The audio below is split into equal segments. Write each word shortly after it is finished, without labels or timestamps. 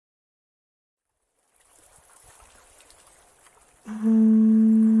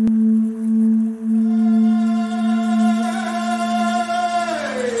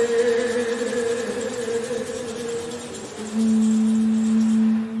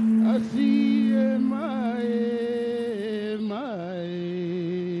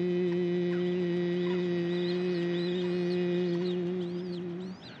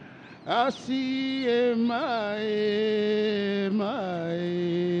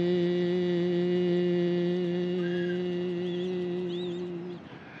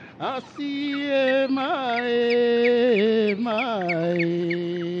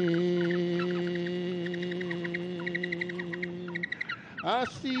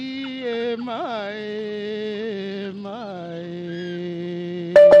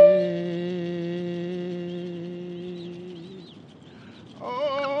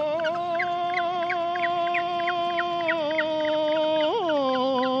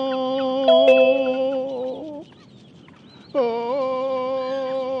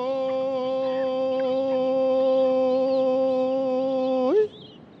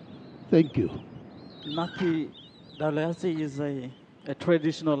Thank you. Naki Dalayasi is a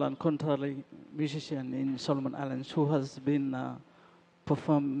traditional and contemporary musician in Solomon Islands who has been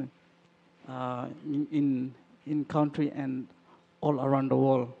performed in country and all around the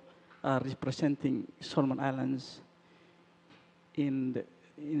world, representing Solomon Islands in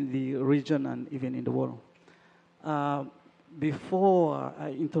the region and even in the world. Before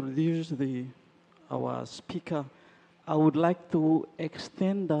I introduce our speaker, I would like to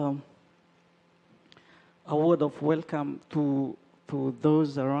extend a word of welcome to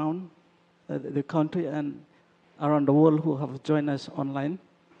those around the country and around the world who have joined us online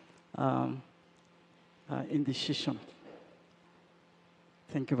in this session.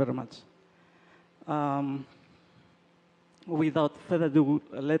 Thank you very much. Without further ado,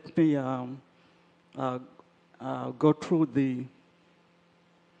 let me go through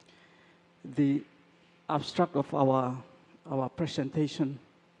the abstract of our presentation.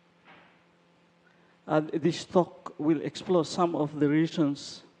 This talk will explore some of the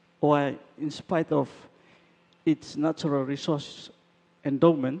reasons why, in spite of its natural resource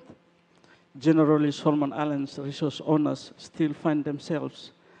endowment, generally Solomon Islands resource owners still find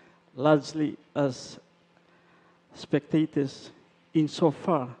themselves largely as spectators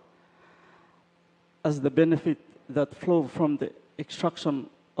insofar as the benefit that flow from the extraction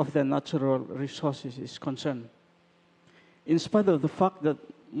of their natural resources is concerned. In spite of the fact that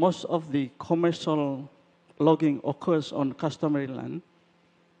most of the commercial logging occurs on customary land,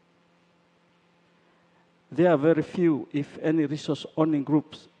 there are very few, if any, resource-owning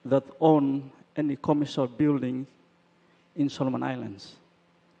groups that own any commercial building in Solomon Islands.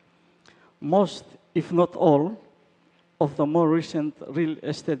 Most, if not all, of the more recent real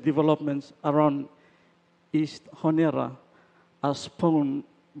estate developments around East Honiara are spawned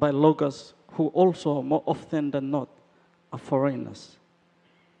by loggers who also, more often than not, are foreigners.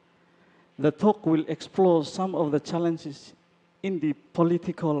 The talk will explore some of the challenges in the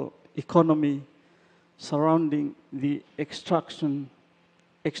political economy surrounding the extractive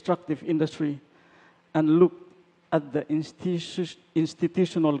industry and look at the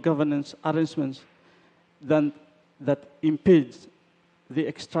institutional governance arrangements that impede the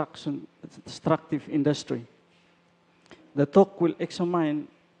extractive industry. The talk will examine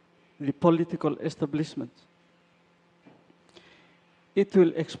the political establishment. It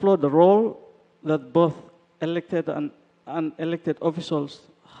will explore the role that both elected and unelected officials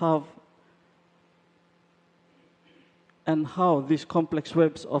have and how these complex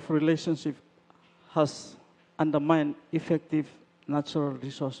webs of relationship has undermined effective natural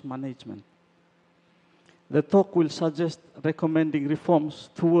resource management. The talk will suggest recommending reforms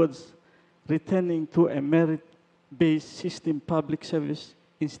towards returning to a merit-based system public service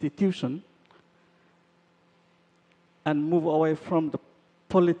institution and move away from the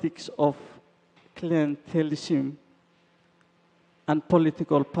politics of clientelism and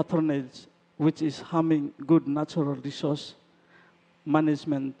political patronage, which is harming good natural resource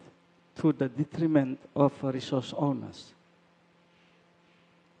management to the detriment of resource owners.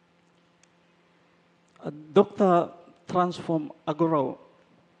 Dr. Transform Aqorau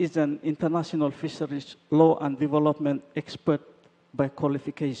is an international fisheries law and development expert by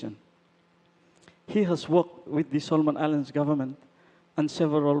qualification. He has worked with the Solomon Islands government and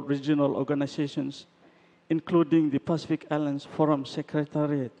several regional organizations, including the Pacific Islands Forum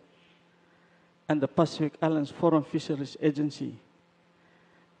Secretariat and the Pacific Islands Forum Fisheries Agency,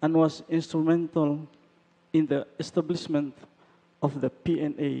 and was instrumental in the establishment of the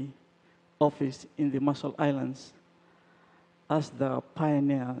PNA office in the Marshall Islands as the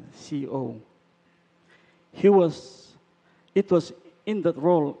pioneer CEO. He was It was in that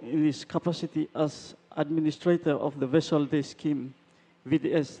role, in his capacity as administrator of the Vessel Day Scheme,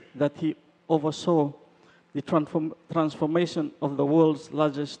 VDS, that he oversaw the transformation of the world's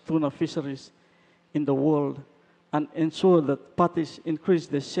largest tuna fisheries in the world and ensured that parties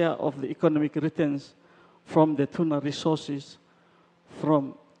increased the share of the economic returns from the tuna resources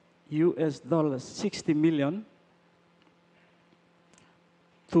from US dollars 60 million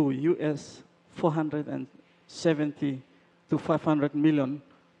to US 470 to 500 million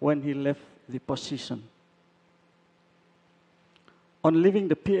when he left the position. On leaving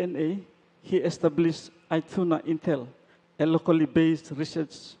the PNA, he established iTuna Intel, a locally based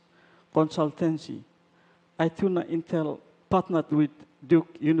research consultancy. iTuna Intel partnered with Duke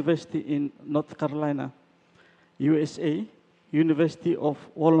University in North Carolina, USA, University of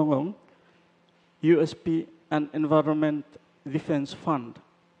Wollongong, USP, and Environment Defense Fund,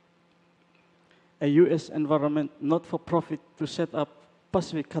 a U.S. environment not-for-profit to set up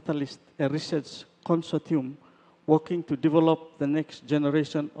Pacific Catalyst, a research consortium working to develop the next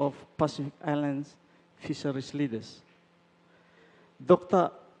generation of Pacific Islands fisheries leaders. Dr.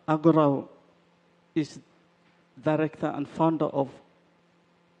 Aqorau is director and founder of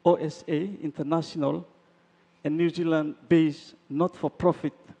OSA International, a New Zealand-based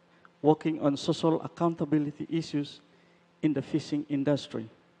not-for-profit working on social accountability issues in the fishing industry,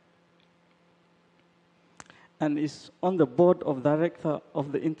 and is on the board of director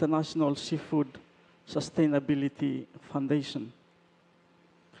of the International Seafood Sustainability Foundation,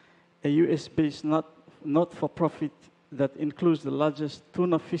 a US-based not-for-profit that includes the largest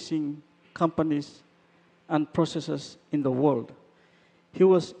tuna fishing companies and processors in the world. He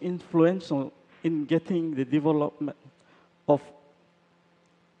was influential in getting the development of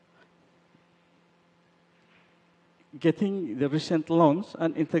getting the recent launch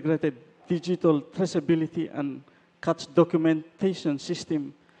and integrated digital traceability and catch documentation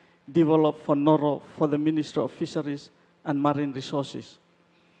system developed for NORO for the Ministry of Fisheries and Marine Resources.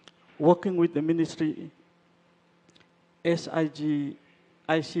 Working with the Ministry, SIG,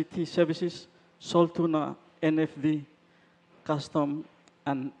 ICT Services, Salt Tuna, NFD, Custom,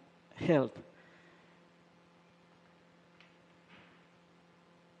 and Health.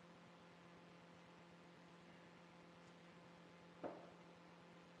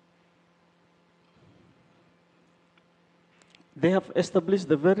 They have established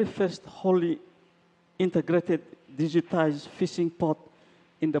the very first wholly integrated digitized fishing port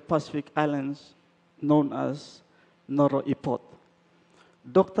in the Pacific Islands, known as Noro Port.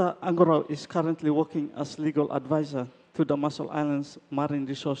 Dr. Aqorau is currently working as legal advisor to the Marshall Islands Marine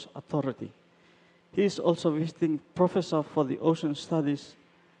Resource Authority. He is also visiting professor for the ocean studies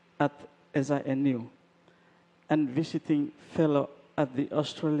at SINU and visiting fellow at the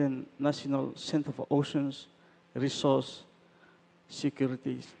Australian National Centre for Oceans Resource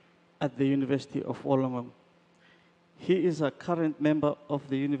Securities at the University of Wollongong. He is a current member of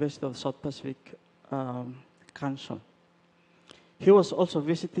the University of South Pacific Council. He was also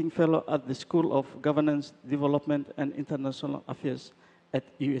visiting fellow at the School of Governance, Development, and International Affairs at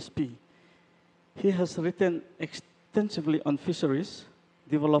USP. He has written extensively on fisheries,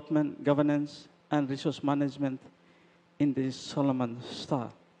 development, governance, and resource management in the Solomon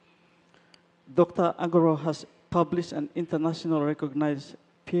Star. Dr. Aqorau has published an internationally recognized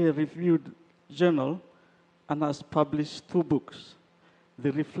peer-reviewed journal and has published 2 books,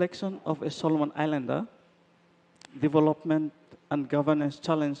 The Reflection of a Solomon Islander, Development and Governance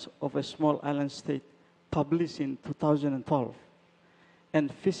Challenge of a Small Island State, published in 2012,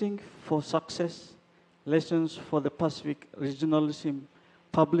 and Fishing for Success, Lessons for the Pacific Regionalism,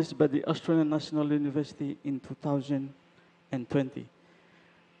 published by the Australian National University in 2020.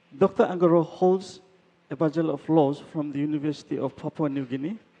 Dr. Aqorau holds a Bachelor of Laws from the University of Papua New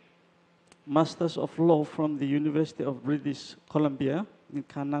Guinea, Masters of Law from the University of British Columbia in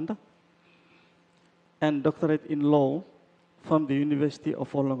Canada, and Doctorate in Law from the University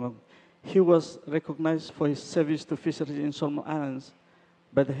of Wollongong. He was recognized for his service to fisheries in Solomon Islands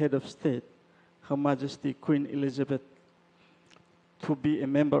by the head of state, Her Majesty Queen Elizabeth, to be a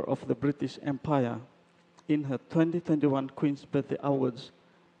member of the British Empire in her 2021 Queen's Birthday Awards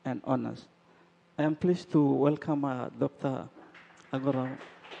and Honors. I am pleased to welcome Dr. Aqorau.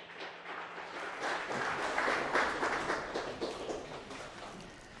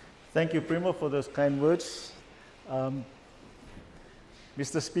 Thank you, Primo, for those kind words.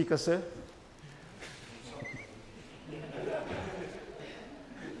 Mr. Speaker, sir.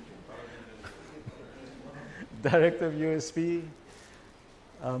 Director of USP,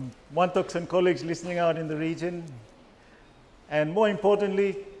 Wantoks and colleagues listening out in the region, and more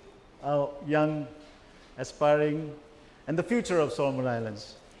importantly, our young, aspiring and the future of Solomon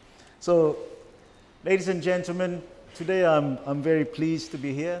Islands. So, ladies and gentlemen, today I'm very pleased to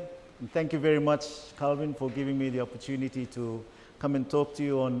be here. And thank you very much, Calvin, for giving me the opportunity to come and talk to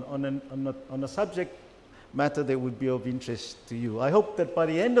you on a subject matter that would be of interest to you. I hope that by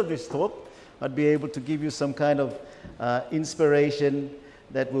the end of this talk, I'd be able to give you some kind of inspiration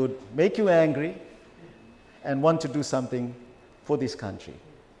that would make you angry and want to do something for this country.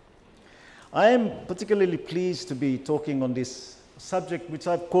 I am particularly pleased to be talking on this subject, which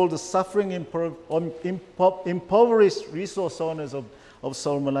I've called the suffering impoverished resource owners of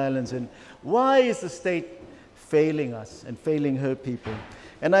Solomon Islands, and why is the state failing us and failing her people.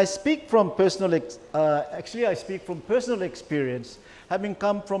 And I speak from personal experience, having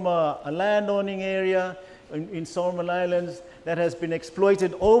come from a land-owning area in Solomon Islands that has been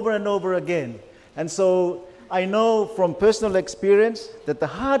exploited over and over again. And so I know from personal experience that the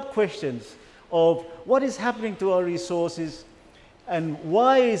hard questions of what is happening to our resources and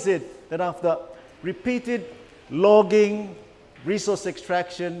why is it that after repeated logging, resource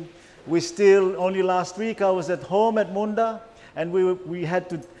extraction, only last week I was at home at Munda, and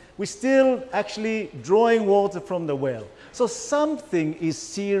we're still actually drawing water from the well. So something is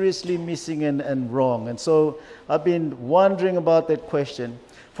seriously missing and wrong. And so I've been wondering about that question.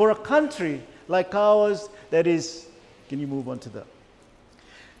 For a country like ours that is, can you move on to the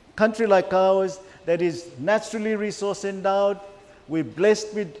country like ours that is naturally resource endowed, we're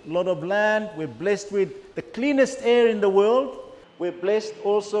blessed with a lot of land, we're blessed with the cleanest air in the world, we're blessed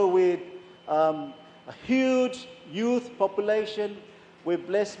also with a huge youth population, we're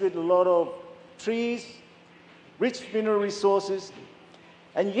blessed with a lot of trees, rich mineral resources,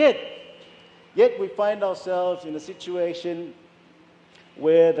 and yet we find ourselves in a situation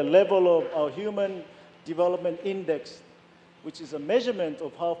where the level of our human development index, which is a measurement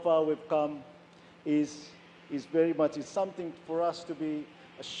of how far we've come, is very much something for us to be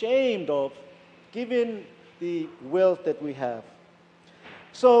ashamed of, given the wealth that we have.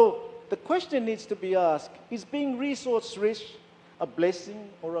 So the question needs to be asked, is being resource rich a blessing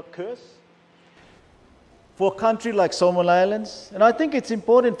or a curse for a country like Solomon Islands? And I think it's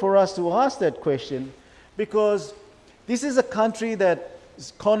important for us to ask that question, because this is a country that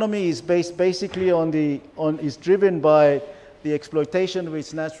its economy is based basically is driven by the exploitation of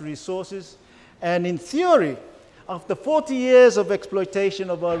its natural resources. And in theory, after 40 years of exploitation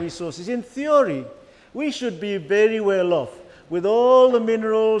of our resources, in theory, we should be very well off with all the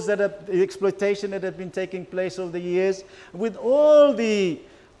minerals the exploitation that have been taking place over the years, with all the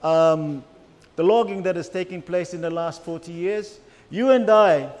logging that is taking place in the last 40 years. You and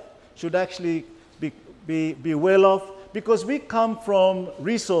I should actually be well off, because we come from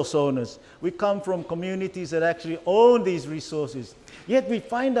resource owners. We come from communities that actually own these resources. Yet we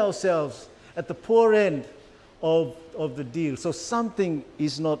find ourselves at the poor end of the deal. So something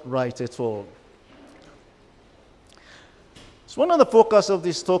is not right at all. So one of the focus of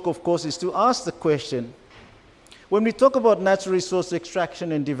this talk, of course, is to ask the question, when we talk about natural resource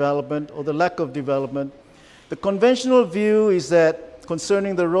extraction and development, or the lack of development, the conventional view is that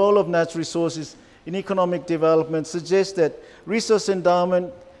concerning the role of natural resources in economic development suggests that resource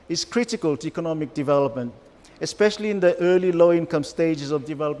endowment is critical to economic development, especially in the early low-income stages of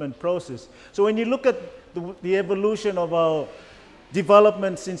development process. So when you look at the evolution of our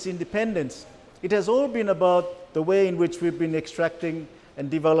development since independence, it has all been about the way in which we've been extracting and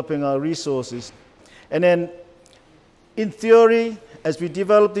developing our resources. And then, in theory, as we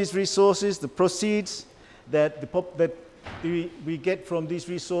develop these resources, the proceeds that we get from these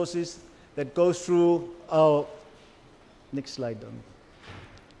resources that goes through our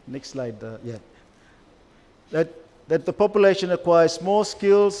that the population acquires more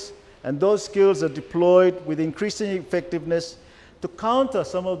skills, and those skills are deployed with increasing effectiveness to counter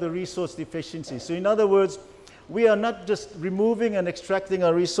some of the resource deficiencies. So in other words, we are not just removing and extracting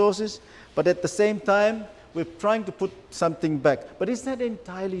our resources, but at the same time, we're trying to put something back. But is that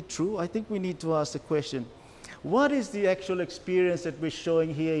entirely true? I think we need to ask the question, what is the actual experience that we're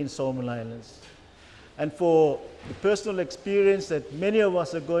showing here in Solomon Islands? And for the personal experience that many of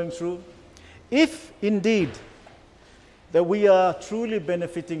us are going through, if indeed that we are truly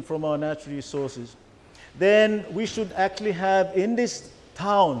benefiting from our natural resources, then we should actually have in this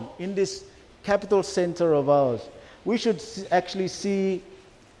town, in this capital center of ours, we should actually see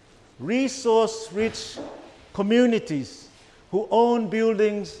resource-rich communities who own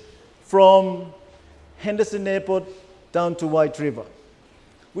buildings from Henderson Airport down to White River.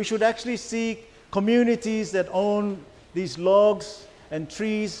 We should actually see communities that own these logs and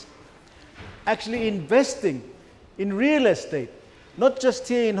trees actually investing in real estate, not just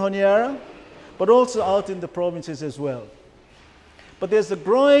here in Honiara, but also out in the provinces as well. But there's a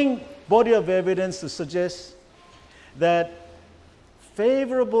growing body of evidence to suggest that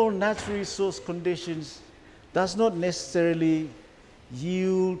favorable natural resource conditions does not necessarily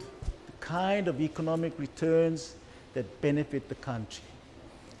yield the kind of economic returns that benefit the country.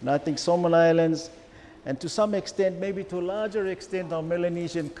 And I think Solomon Islands, and to some extent, maybe to a larger extent, our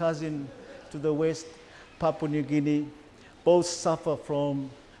Melanesian cousin to the west, Papua New Guinea, both suffer from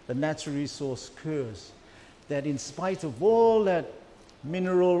the natural resource curse, that in spite of all that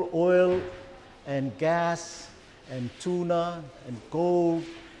mineral oil and gas and tuna and gold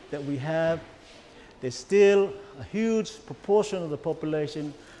that we have, there's still a huge proportion of the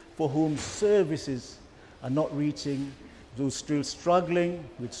population for whom services are not reaching, who's still struggling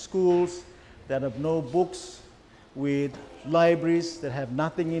with schools that have no books, with libraries that have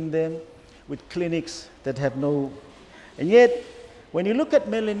nothing in them, with clinics that have no. And yet, when you look at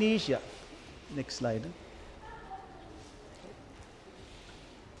Melanesia, next slide.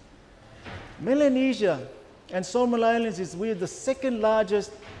 Melanesia and Solomon Islands is we're the second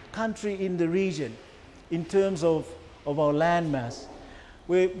largest country in the region in terms of our land mass.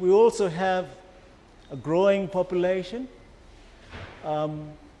 We also have a growing population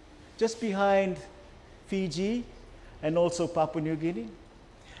just behind Fiji and also Papua New Guinea.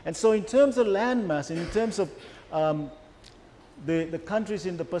 And so in terms of land mass and in terms of the countries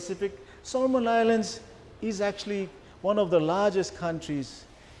in the Pacific, Solomon Islands is actually one of the largest countries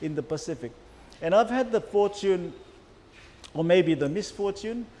in the Pacific. And I've had the fortune, or maybe the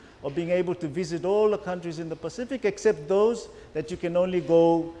misfortune, of being able to visit all the countries in the Pacific except those that you can only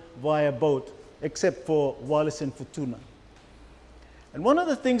go via boat, except for Wallis and Futuna. And one of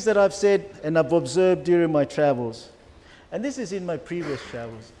the things that I've said and I've observed during my travels, and this is in my previous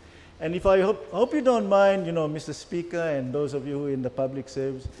travels, and if I hope you don't mind, you know, Mr. Speaker and those of you who are in the public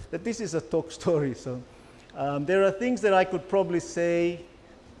service, that this is a talk story. So there are things that I could probably say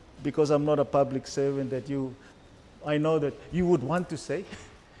because I'm not a public servant that I know that you would want to say,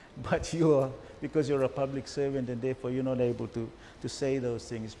 but because you're a public servant and therefore you're not able to say those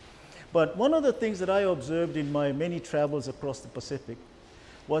things. But one of the things that I observed in my many travels across the Pacific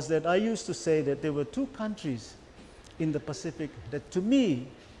was that I used to say that there were two countries in the Pacific that to me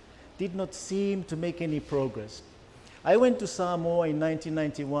did not seem to make any progress. I went to Samoa in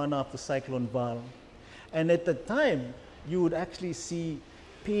 1991 after Cyclone Val, and at the time you would actually see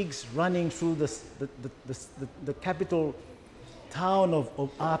pigs running through the capital town of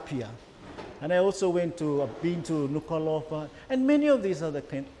Apia. And I also I've been to Nuku'alofa and many of these other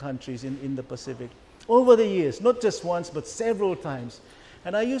countries in the Pacific over the years, not just once, but several times.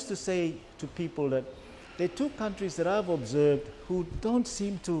 And I used to say to people that there are two countries that I've observed who don't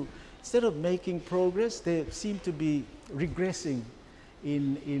seem to, instead of making progress, they seem to be regressing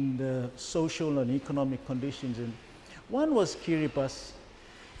in the social and economic conditions. And one was Kiribati,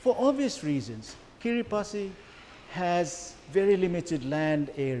 for obvious reasons. Kiribati has very limited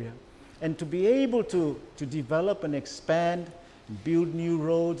land area. And to be able to develop and expand, and build new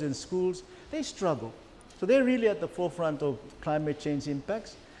roads and schools, they struggle. So they're really at the forefront of climate change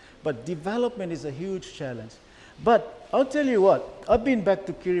impacts. But development is a huge challenge. But I'll tell you what, I've been back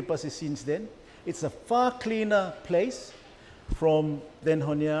to Kiribati since then. It's a far cleaner place from than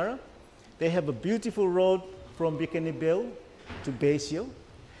Honiara. They have a beautiful road from Bikini Bill to Basio.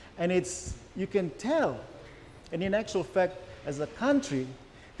 And you can tell, and in actual fact, as a country,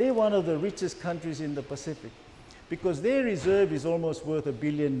 they're one of the richest countries in the Pacific because their reserve is almost worth $1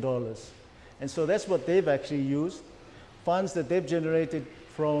 billion. And so that's what they've actually used, funds that they've generated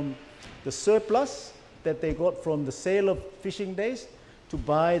from the surplus that they got from the sale of fishing days to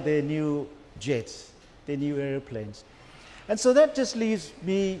buy their new jets, their new airplanes. And so that just leaves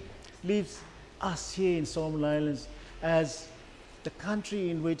us here in Solomon Islands as the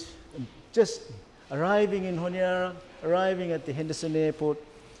country in which just arriving in Honiara, arriving at the Henderson Airport,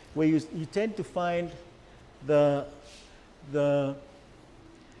 where you tend to find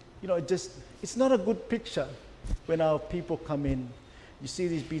it's not a good picture when our people come in. You see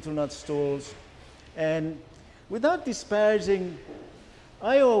these betel nut stalls. And without disparaging,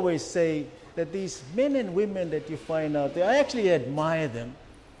 I always say that these men and women that you find out there, I actually admire them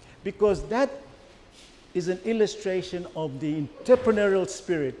because that is an illustration of the entrepreneurial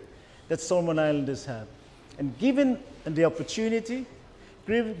spirit that Solomon Islanders have. And given the opportunity,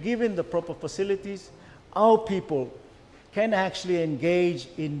 given the proper facilities, our people can actually engage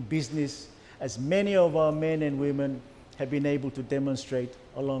in business as many of our men and women have been able to demonstrate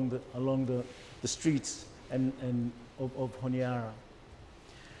along the streets of Honiara.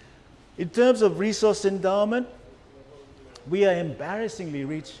 In terms of resource endowment, we are embarrassingly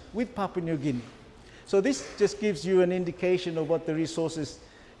rich with Papua New Guinea. So this just gives you an indication of what the resources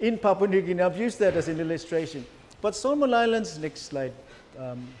in Papua New Guinea. I've used that as an illustration. But Solomon Islands, next slide.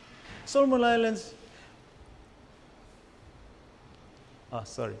 Solomon Islands,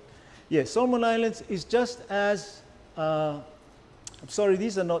 Solomon Islands is just as, I'm sorry,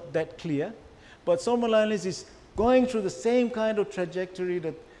 these are not that clear, but Solomon Islands is going through the same kind of trajectory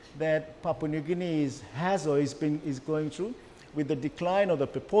that Papua New Guinea has or is going through, with the decline or the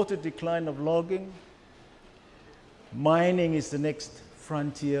purported decline of logging. Mining is the next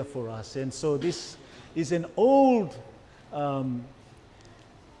frontier for us. And so this is an old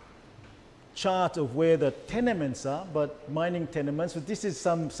chart of where the tenements are, but mining tenements. But this is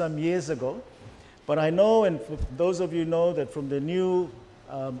some years ago. But I know, and for those of you know, that from the new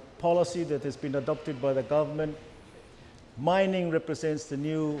policy that has been adopted by the government, mining represents the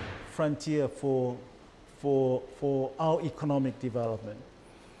new frontier for our economic development.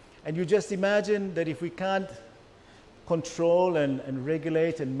 And you just imagine that if we can't control and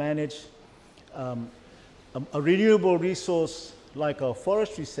regulate and manage a renewable resource like our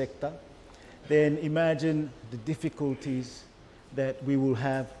forestry sector, then imagine the difficulties that we will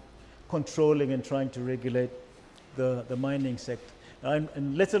have controlling and trying to regulate the mining sector.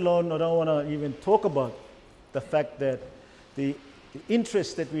 And let alone, I don't want to even talk about the fact that the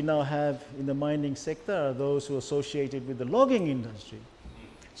interests that we now have in the mining sector are those who are associated with the logging industry.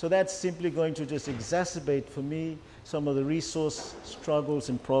 So that's simply going to just exacerbate for me some of the resource struggles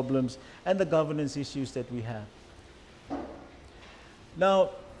and problems and the governance issues that we have.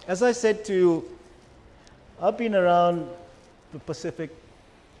 Now, as I said to you, I've been around the Pacific,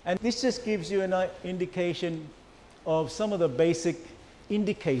 and this just gives you an indication of some of the basic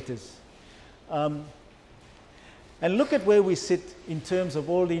indicators. And look at where we sit in terms of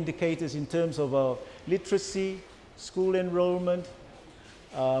all the indicators, in terms of our literacy, school enrollment,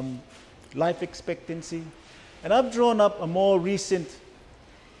 life expectancy. And I've drawn up a more recent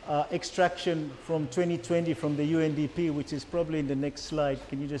extraction from 2020 from the UNDP, which is probably in the next slide.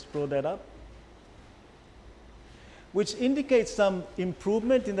 Can you just throw that up? Which indicates some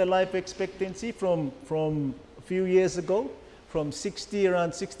improvement in the life expectancy from a few years ago, from 60,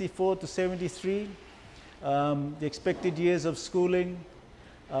 around 64 to 73. The expected years of schooling.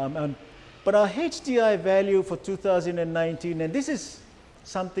 But our HDI value for 2019, and this is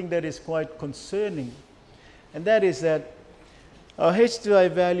something that is quite concerning, and that is that our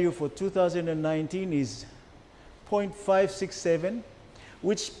HDI value for 2019 is 0.567,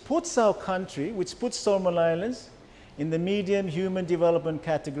 which puts our country, which puts Solomon Islands in the medium human development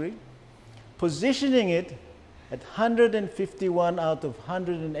category, positioning it at 151 out of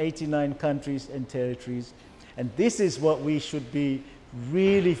 189 countries and territories. And this is what we should be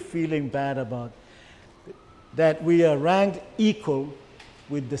really feeling bad about, that we are ranked equal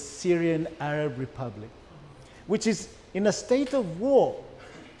with the Syrian Arab Republic, which is in a state of war.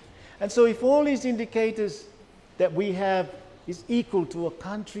 And so if all these indicators that we have is equal to a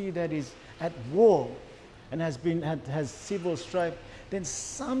country that is at war and has civil strife, then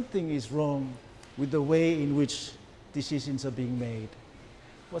something is wrong with the way in which decisions are being made.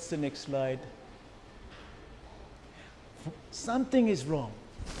 What's the next slide? Something is wrong.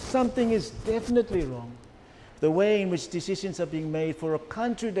 Something is definitely wrong. The way in which decisions are being made for a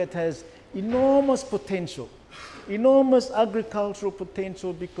country that has enormous potential, enormous agricultural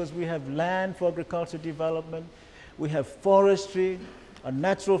potential, because we have land for agricultural development, we have forestry, a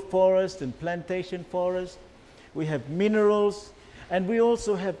natural forest and plantation forest, we have minerals, and we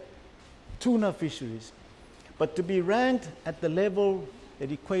also have tuna fisheries. But to be ranked at the level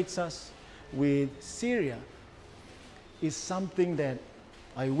that equates us with Syria is something that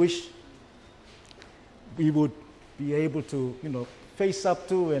I wish we would be able to, face up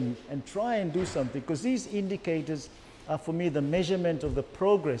to and try and do something, because these indicators are, for me, the measurement of the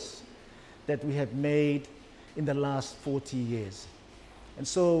progress that we have made in the last 40 years. And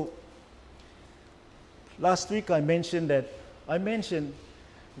so last week I mentioned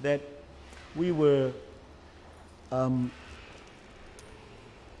that we were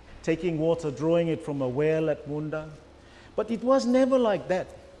taking water, drawing it from a well at Munda, but it was never like that.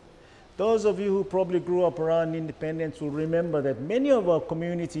 Those of you who probably grew up around independence will remember that many of our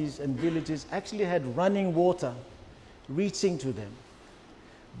communities and villages actually had running water reaching to them.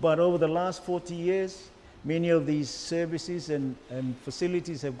 But over the last 40 years, many of these services and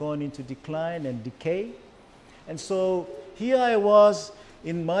facilities have gone into decline and decay. And so here I was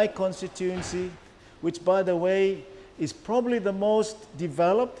in my constituency, which, by the way, is probably the most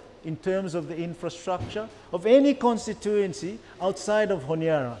developed in terms of the infrastructure of any constituency outside of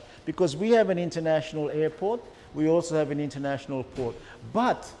Honiara, because we have an international airport, We also have an international port.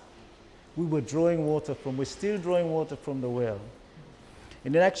 But we were drawing water from, we're still drawing water from the well.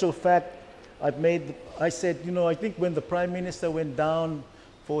 And in actual fact, I said, you know, I think when the Prime Minister went down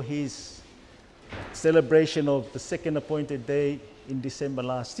for his celebration of the second appointed day in December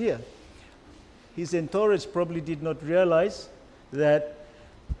last year, his entourage probably did not realize that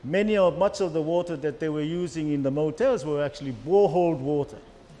much of the water that they were using in the motels were actually borehole water.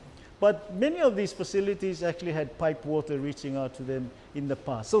 But many of these facilities actually had pipe water reaching out to them in the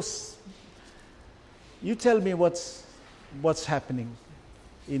past. So you tell me what's happening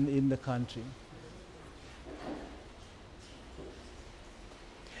in the country.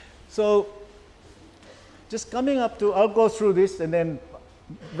 So just coming up to, I'll go through this and then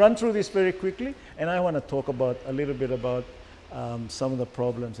run through this very quickly, and I want to talk a little bit about some of the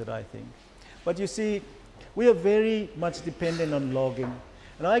problems that I think. But you see, we are very much dependent on logging.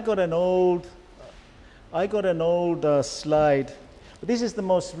 And I got an old slide. This is the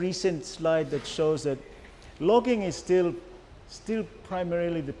most recent slide that shows that logging is still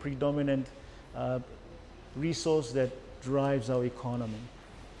primarily the predominant resource that drives our economy.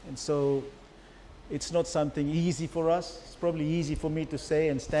 And so it's not something easy for us. It's probably easy for me to say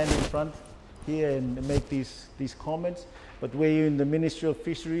and stand in front here and make these comments. But we're in the Ministry of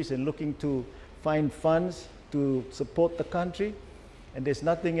Fisheries and looking to find funds to support the country, and there's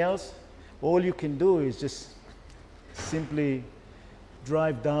nothing else. All you can do is just simply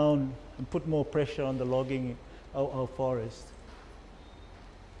drive down and put more pressure on the logging our forest.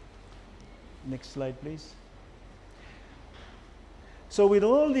 Next slide, please. So with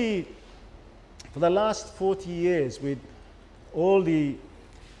for the last 40 years, with all the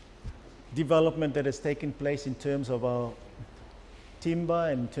development that has taken place in terms of our timber,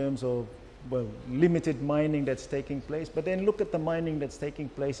 in terms of, well, limited mining that's taking place, but then look at the mining that's taking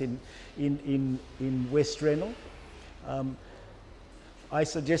place in West Rennell. I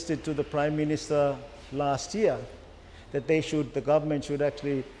suggested to the Prime Minister last year that the government should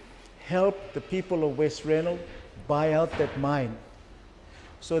actually help the people of West Rennell buy out that mine,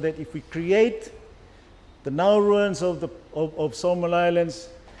 so that if we create the now ruins of Solomon Islands,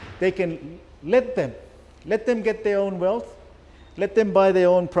 they can let them get their own wealth, let them buy their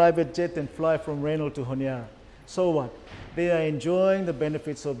own private jet and fly from Rennell to Honiara. So what? They are enjoying the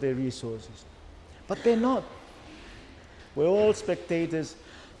benefits of their resources. But they're not. We're all spectators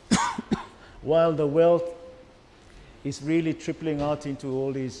while the wealth is really trickling out into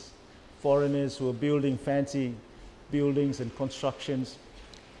all these foreigners who are building fancy buildings and constructions.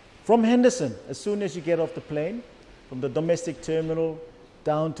 From Henderson, as soon as you get off the plane, from the domestic terminal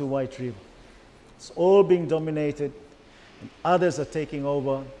down to White River. It's all being dominated, and others are taking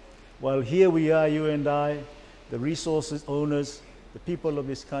over, while here we are, you and I, the resources owners, the people of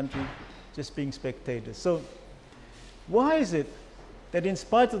this country, just being spectators. So why is it that in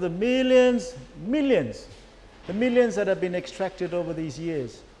spite of the millions that have been extracted over these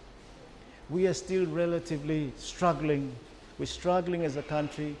years, we are still relatively struggling? We're struggling as a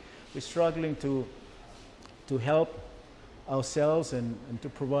country. We're struggling to help ourselves and to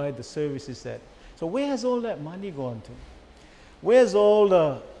provide the services that. So where has all that money gone to? Where's all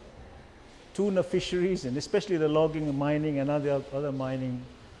the tuna fisheries, and especially the logging and mining and other mining,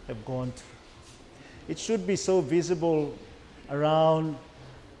 have gone to? It should be so visible around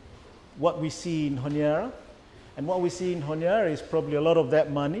what we see in Honiara. And what we see in Honiara is probably a lot of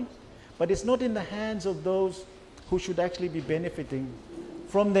that money, but it's not in the hands of those who should actually be benefiting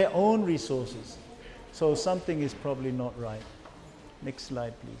from their own resources. So something is probably not right. Next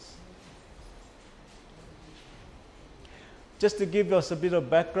slide, please. Just to give us a bit of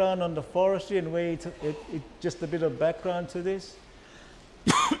background on the forestry and just a bit of background to this.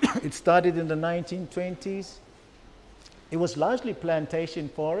 It started in the 1920s. It was largely plantation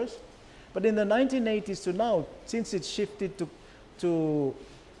forest, but in the 1980s to now, since it shifted to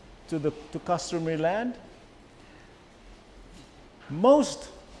customary land, most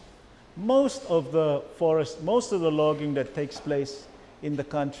of the forest, most of the logging that takes place in the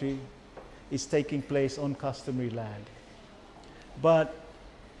country is taking place on customary land. But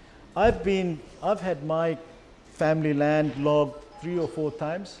I've had my family land logged 3 or 4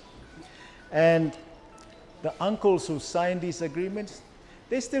 times, and the uncles who signed these agreements,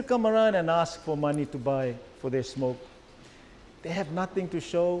 they still come around and ask for money to buy for their smoke. They have nothing to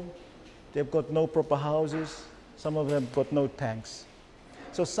show. They've got no proper houses. Some of them got no tanks.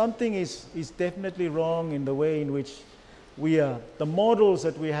 So something is definitely wrong in the way in which the models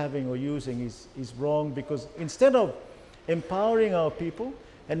that we're having or using is wrong, because instead of empowering our people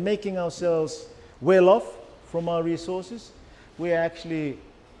and making ourselves well off from our resources, we're actually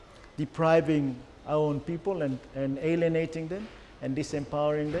depriving our own people and alienating them and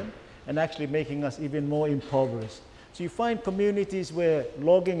disempowering them and actually making us even more impoverished. So you find communities where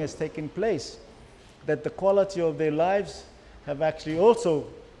logging has taken place, that the quality of their lives have actually also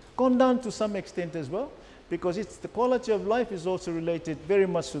gone down to some extent as well, because it's the quality of life is also related very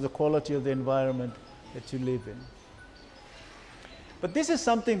much to the quality of the environment that you live in. But this is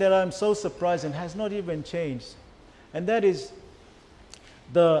something that I'm so surprised and has not even changed, and that is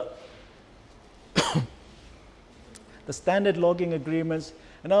the the standard logging agreements.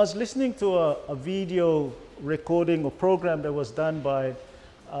 And I was listening to a video recording or program that was done by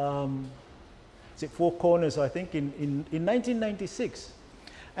Four Corners, I think, in 1996.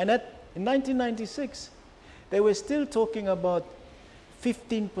 And in 1996, they were still talking about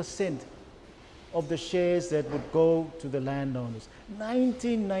 15% of the shares that would go to the landowners.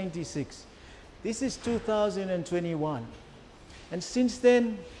 1996. This is 2021. And since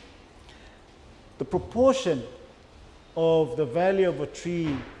then, the proportion of the value of a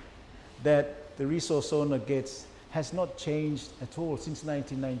tree that the resource owner gets has not changed at all since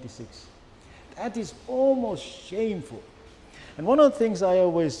 1996. That is almost shameful. And one of the things I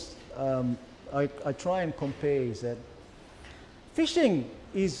always I try and compare is that fishing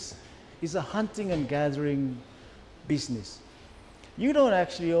is a hunting and gathering business. You don't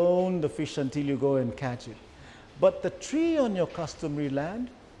actually own the fish until you go and catch it. But the tree on your customary land,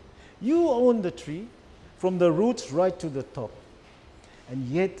 you own the tree from the roots right to the top. And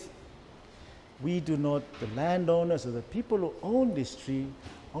yet, we do not, the landowners or the people who own this tree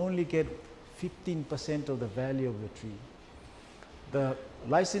only get 15% of the value of the tree. The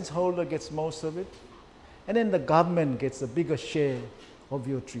license holder gets most of it, and then the government gets a bigger share of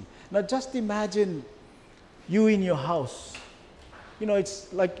your tree. Now just imagine you in your house. You know,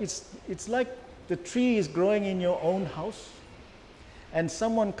 it's like the tree is growing in your own house, and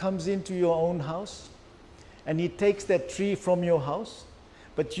someone comes into your own house and he takes that tree from your house,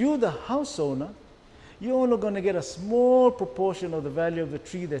 but you, the house owner, you're only going to get a small proportion of the value of the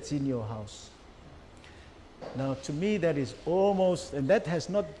tree that's in your house. Now, to me, that is almost, and that has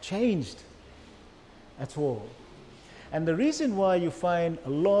not changed at all. And the reason why you find a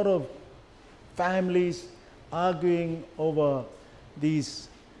lot of families arguing over these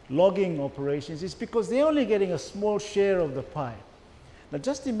logging operations is because they're only getting a small share of the pie. Now,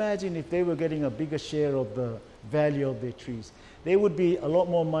 just imagine if they were getting a bigger share of the value of their trees. There would be a lot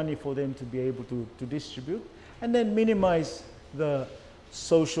more money for them to be able to distribute and then minimize the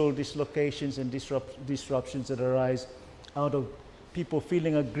social dislocations and disruptions that arise out of people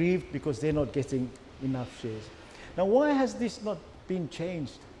feeling aggrieved because they're not getting enough shares. Now, why has this not been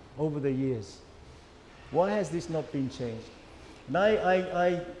changed over the years? Why has this not been changed? And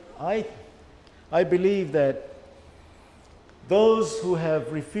I believe that those who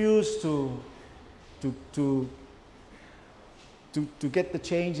have refused to get the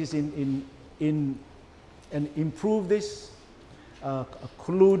changes in and improve this,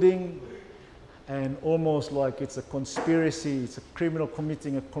 colluding, and almost like it's a conspiracy, it's a criminal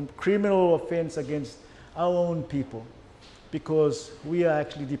committing a criminal offense against our own people, because we are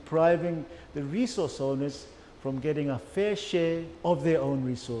actually depriving the resource owners from getting a fair share of their own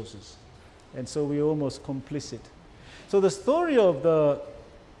resources. And so we're almost complicit. So the story of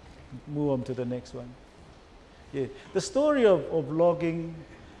move on to the next one. Yeah. The story of logging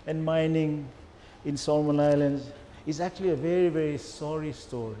and mining in Solomon Islands is actually a very, very sorry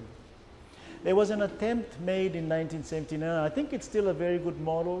story. There was an attempt made in 1979. I think it's still a very good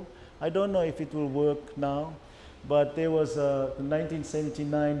model. I don't know if it will work now, but there was the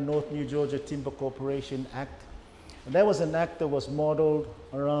 1979 North New Georgia Timber Corporation Act. And that was an act that was modeled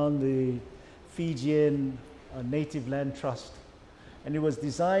around the Fijian Native Land Trust. And it was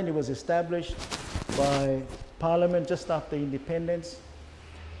designed, it was established by Parliament just after independence.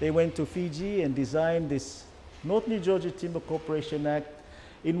 They went to Fiji and designed this North New Georgia Timber Corporation Act,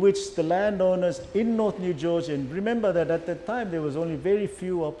 in which the landowners in North New Georgia, and remember that at that time there was only very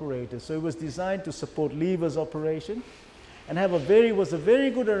few operators, so it was designed to support levers operation and was a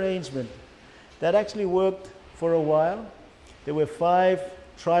very good arrangement that actually worked for a while. There were 5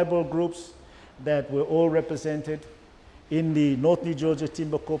 tribal groups that were all represented in the North New Georgia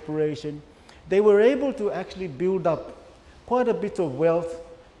Timber Corporation. They were able to actually build up quite a bit of wealth,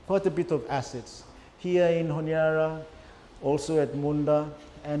 quite a bit of assets here in Honiara, also at Munda,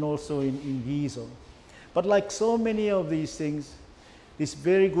 and also in Gizo. But like so many of these things, this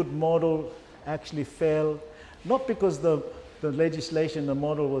very good model actually fell, not because the legislation, the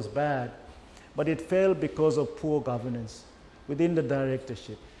model was bad, but it fell because of poor governance within the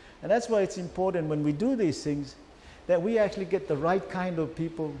directorship. And that's why it's important when we do these things that we actually get the right kind of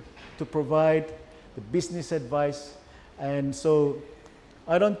people to provide the business advice. And so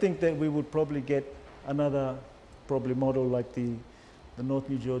I don't think that we would probably get another probably model like the North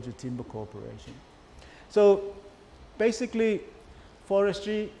New Georgia Timber Corporation. So basically,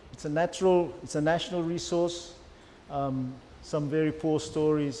 forestry, it's a national resource. Some very poor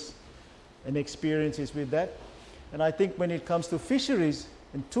stories and experiences with that. And I think when it comes to fisheries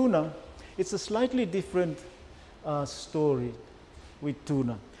and tuna, it's a slightly different story with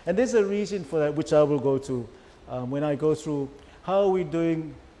tuna. And there's a reason for that, which I will go to when I go through how are we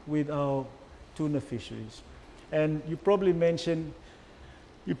doing with our tuna fisheries. And you probably mentioned,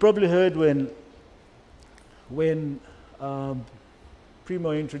 you probably heard when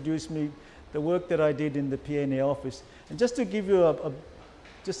Primo introduced me, the work that I did in the PNA office. And just to give you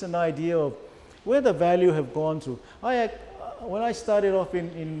just an idea of where the value have gone through. When I started off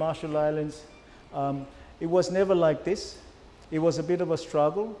in Marshall Islands, it was never like this. It was a bit of a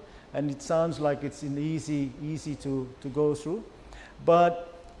struggle, and it sounds like it's easy to go through.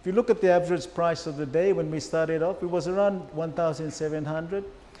 But if you look at the average price of the day when we started off, it was around 1,700.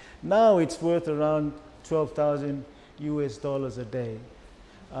 Now it's worth around 12,000 US dollars a day.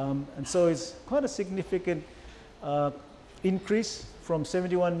 And so it's quite a significant increase from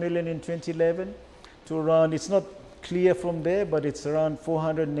 71 million in 2011 to around, it's not clear from there, but it's around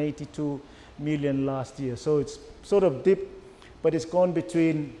 482 million last year. So it's sort of dipped, but it's gone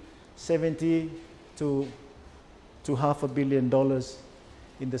between 70 to $500 million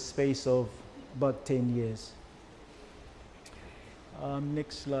in the space of about 10 years.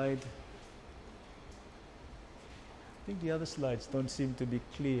 Next slide. I think the other slides don't seem to be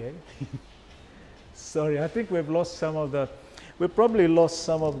clear. Sorry, I think we've lost we've probably lost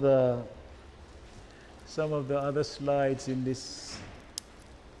some of the other slides in this.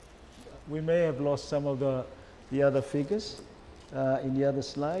 We may have lost some of the other figures in the other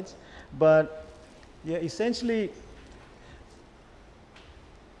slides, but yeah, essentially,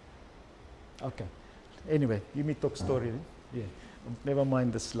 okay. Anyway, you may talk story. Yeah, never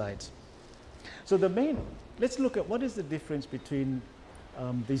mind the slides. So let's look at what is the difference between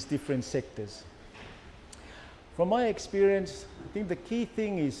these different sectors. From my experience, I think the key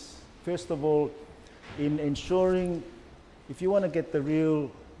thing is, first of all, in ensuring, if you want to get the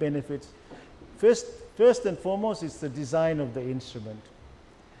real benefits, first and foremost, it's the design of the instrument.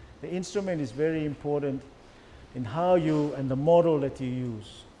 The instrument is very important in how and the model that you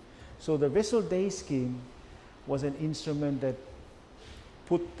use. So the Vessel Day Scheme was an instrument that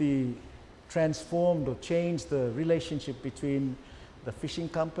transformed or changed the relationship between the fishing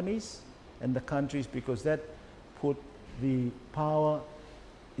companies and the countries, because that put the power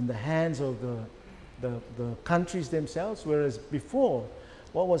in the hands of the countries themselves, whereas before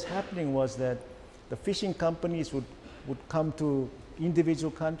what was happening was that the fishing companies would come to individual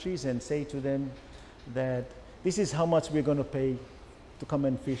countries and say to them that this is how much we're going to pay to come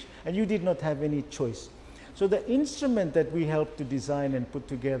and fish, and you did not have any choice. So the instrument that we helped to design and put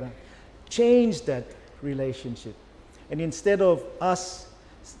together changed that relationship. And instead of us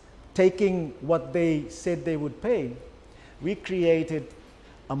taking what they said they would pay, we created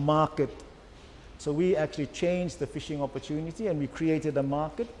a market. So we actually changed the fishing opportunity and we created a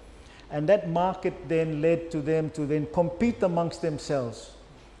market. And that market then led to them to then compete amongst themselves,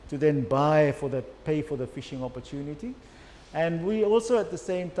 to then pay for the fishing opportunity. And we also at the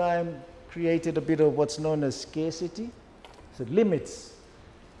same time created a bit of what's known as scarcity, so limits.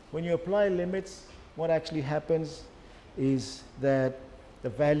 When you apply limits, what actually happens is that the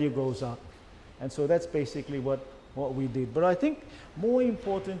value goes up. And so that's basically what we did. But I think more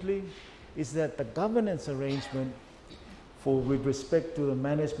importantly is that the governance arrangement with respect to the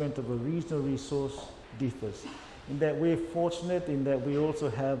management of a regional resource differs. In that we're fortunate in that we also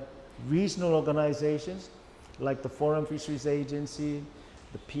have regional organizations like the Foreign Fisheries Agency,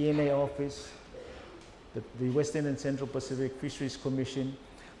 the PNA office, the Western and Central Pacific Fisheries Commission,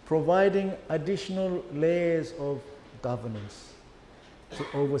 providing additional layers of governance to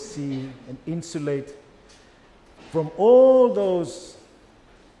oversee and insulate from all those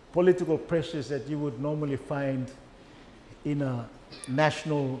political pressures that you would normally find in a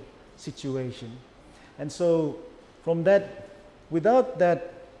national situation. And so from that, without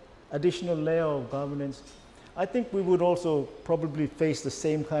that additional layer of governance, I think we would also probably face the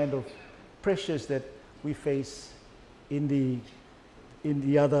same kind of pressures that we face in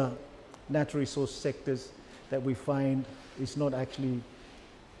the other natural resource sectors that we find is not actually,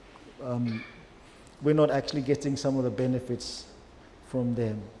 we're not actually getting some of the benefits from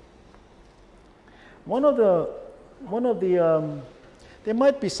them. There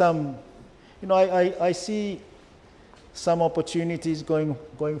might be some, I see some opportunities going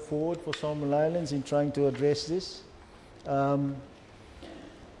forward for Solomon Islands in trying to address this.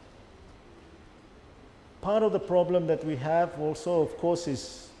 Part of the problem that we have also, of course,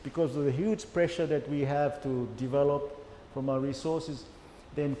 is because of the huge pressure that we have to develop from our resources,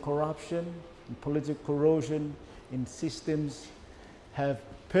 then corruption and political corrosion in systems have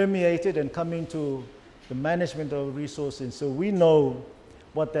permeated and come into the management of resources. So we know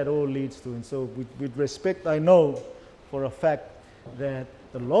what that all leads to. And so with respect, I know for a fact that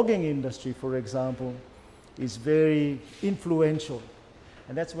the logging industry, for example, is very influential.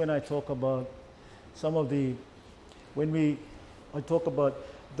 And that's when I talk about some of the, I talk about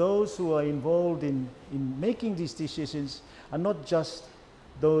those who are involved in making these decisions are not just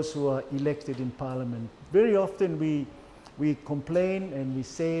those who are elected in parliament. Very often we complain and we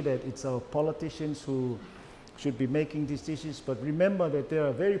say that it's our politicians who should be making decisions, but remember that there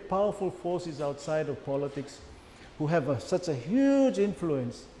are very powerful forces outside of politics who have such a huge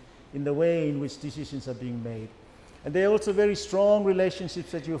influence in the way in which decisions are being made. And there are also very strong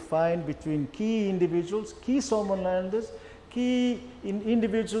relationships that you find between key individuals, key Somalilanders, key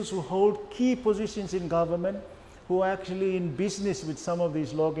individuals who hold key positions in government, who are actually in business with some of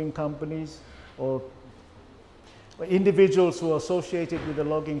these logging companies, or individuals who are associated with the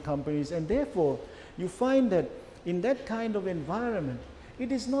logging companies. And therefore, you find that in that kind of environment,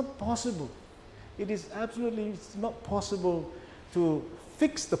 it is not possible. It is absolutely not possible to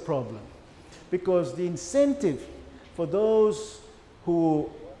fix the problem, because the incentive for those who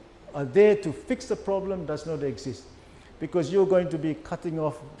are there to fix the problem does not exist, because you're going to be cutting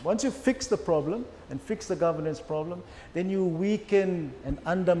off. Once you fix the problem and fix the governance problem, then you weaken and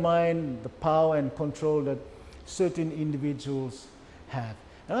undermine the power and control that certain individuals have.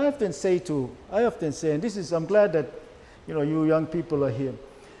 And I often say, and this is, I'm glad that you young people are here,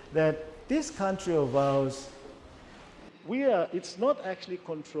 that this country of ours, it's not actually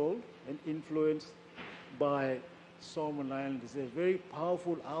controlled and influenced by Solomon Islanders. They're very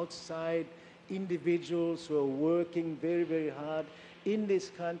powerful outside individuals who are working very, very hard in this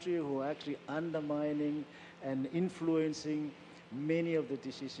country, who are actually undermining and influencing many of the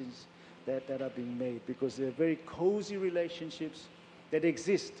decisions that are being made, because they're very cozy relationships that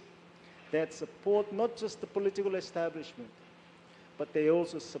exist, that support not just the political establishment, but they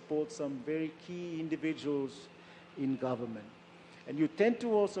also support some very key individuals in government. And you tend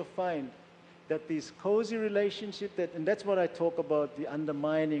to also find that these cozy relationships, and that's what I talk about, the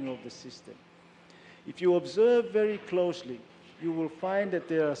undermining of the system. If you observe very closely, you will find that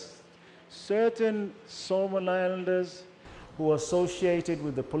there are certain Solomon Islanders who are associated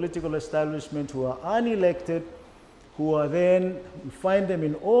with the political establishment, who are unelected, who are then, you find them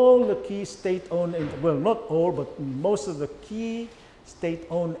in all the key state-owned, well, not all, but most of the key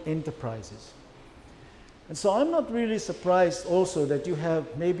state-owned enterprises. And so I'm not really surprised also that you have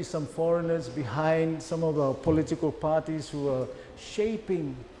maybe some foreigners behind some of our political parties who are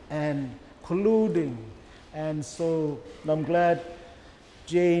shaping and colluding. And so I'm glad,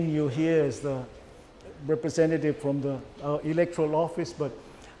 Jane, you're here as the representative from our electoral office. But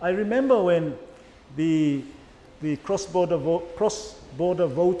I remember when the cross-border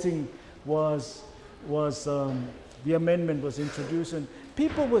voting was the amendment was introduced, and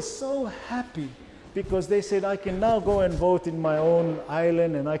people were so happy because they said, I can now go and vote in my own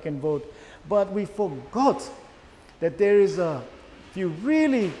island and I can vote. But we forgot that there is if you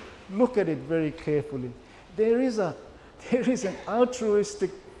really look at it very carefully, there is an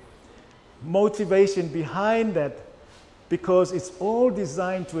altruistic motivation behind that, because it's all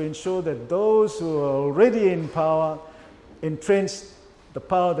designed to ensure that those who are already in power entrench the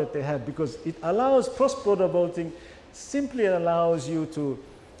power that they have, because it allows cross-border voting, simply allows you to,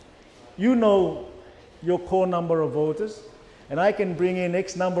 your core number of voters, and I can bring in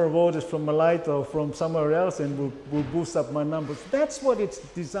X number of voters from Malaita or from somewhere else, and we'll boost up my numbers. That's what it's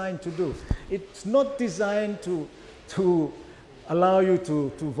designed to do. It's not designed to allow you to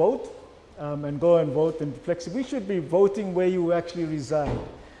vote and go and vote and flex. We should be voting where you actually reside.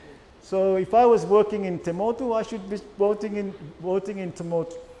 So if I was working in Temotu, I should be voting in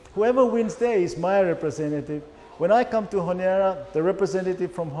Temotu. Whoever wins there is my representative. When I come to Honiara, the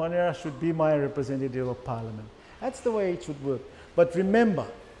representative from Honiara should be my representative of parliament. That's the way it should work. But remember,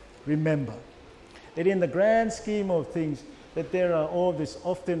 that in the grand scheme of things, that there are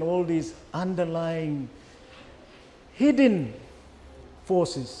often all these underlying hidden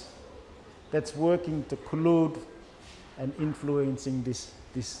forces that's working to collude and influencing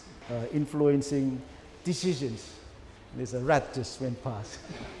influencing decisions. There's a rat just went past.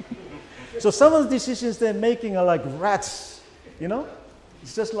 So some of the decisions they're making are like rats,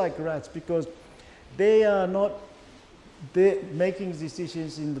 It's just like rats, because they are not they're making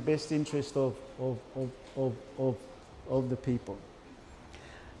decisions in the best interest of the people.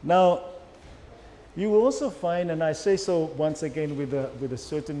 Now, you will also find, and I say so once again with a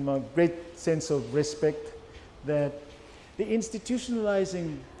certain great sense of respect, that the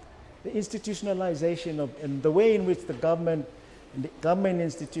institutionalization of, and the way in which the government and the government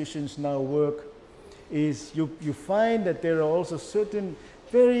institutions now work is you find that there are also certain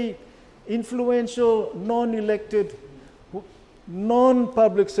very influential, non-elected,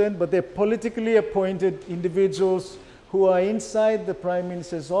 non-public servant, but they're politically appointed individuals who are inside the Prime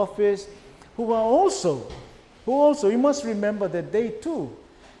Minister's office, who also, you must remember that they too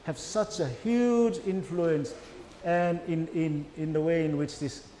have such a huge influence and in the way in which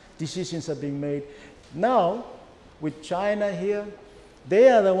these decisions are being made. Now, with China here, they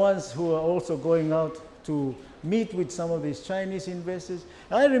are the ones who are also going out to meet with some of these Chinese investors.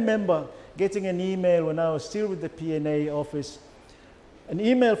 I remember getting an email when I was still with the PNA office, an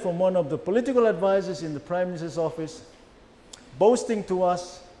email from one of the political advisors in the Prime Minister's office, boasting to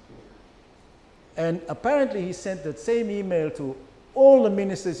us, and apparently he sent that same email to all the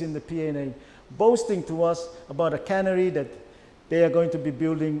ministers in the PNA, boasting to us about a cannery that they are going to be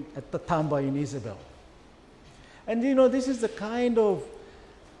building at Tatamba in Isabel. And you know, this is the kind of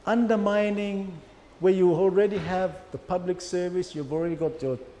undermining where you already have the public service, you've already got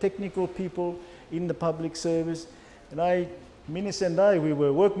your technical people in the public service. And Minister and I, we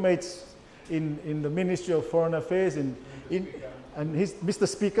were workmates in the Ministry of Foreign Affairs, and Mr.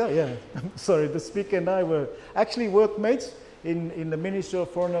 Speaker, yeah, sorry, the Speaker and I were actually workmates in the Ministry of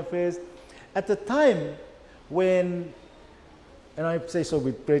Foreign Affairs at the time when, and I say so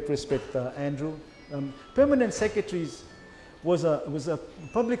with great respect, Andrew, permanent secretaries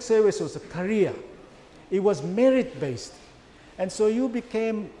public service was a career. It was merit-based. And so you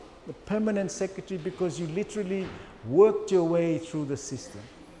became a permanent secretary because you literally worked your way through the system.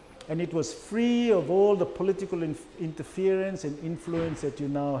 And it was free of all the political interference and influence that you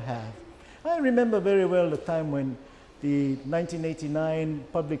now have. I remember very well the time when the 1989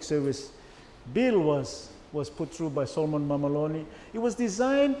 Public Service Bill was put through by Solomon Mamaloni. It was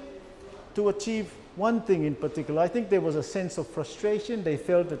designed to achieve one thing in particular. I think there was a sense of frustration. They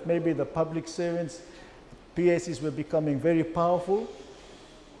felt that maybe the public servants, PSCs, were becoming very powerful,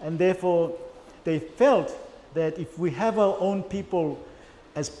 and therefore they felt that if we have our own people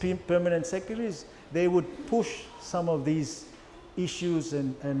as permanent secretaries, they would push some of these issues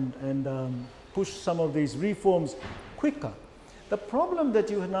and push some of these reforms quicker. The problem that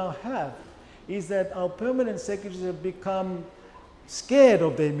you now have is that our permanent secretaries have become scared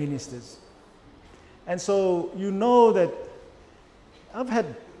of their ministers. And so you know that I've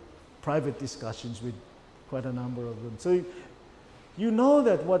had private discussions with quite a number of them. So you know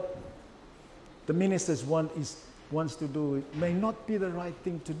that what the ministers wants to do, it may not be the right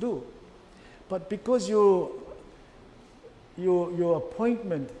thing to do. But because your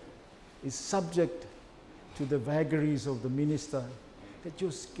appointment is subject to the vagaries of the minister, that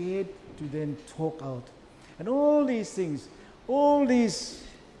you're scared to then talk out. And all these things, all these,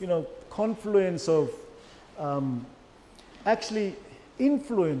 confluence of actually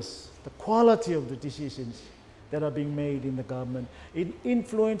influence the quality of the decisions that are being made in the government. It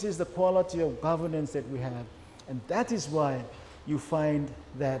influences the quality of governance that we have. And that is why you find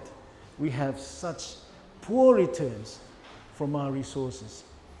that we have such poor returns from our resources.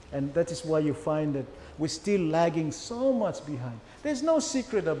 And that is why you find that we're still lagging so much behind. There's no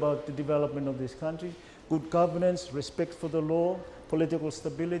secret about the development of this country. Good governance, respect for the law, political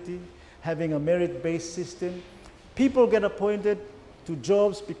stability, having a merit-based system. People get appointed to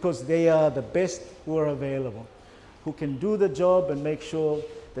jobs because they are the best who are available, who can do the job and make sure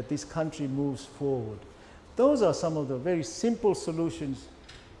that this country moves forward. Those are some of the very simple solutions,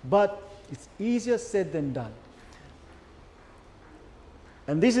 but it's easier said than done.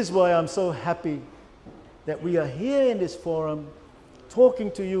 And this is why I'm so happy that we are here in this forum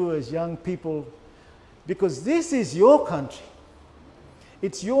talking to you as young people, because this is your country.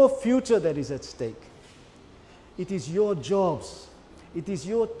 It's your future that is at stake. It is your jobs. It is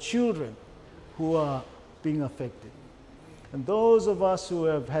your children who are being affected. And those of us who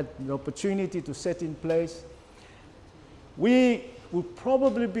have had the opportunity to set in place, we will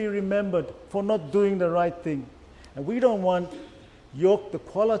probably be remembered for not doing the right thing. And we don't want the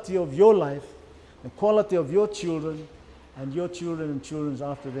quality of your life, the quality of your children, and your children and children's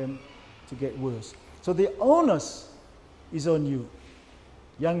after them to get worse. So the onus is on you,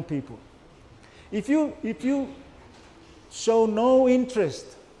 young people. If you show no interest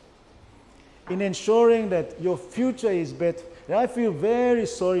in ensuring that your future is better, and I feel very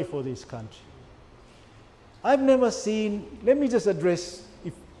sorry for this country. I've never seen, let me address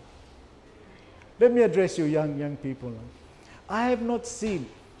you young people now. I have not seen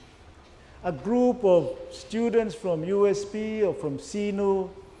a group of students from USP or from CNU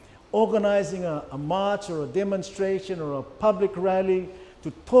organizing a march or a demonstration or a public rally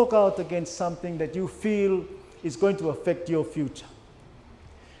to talk out against something that you feel is going to affect your future.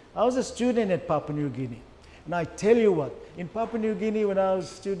 I was a student at Papua New Guinea, and I tell you what, in Papua New Guinea when I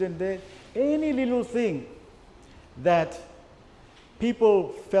was a student there, any little thing that people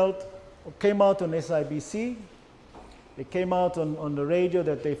felt came out on SIBC, they came out on the radio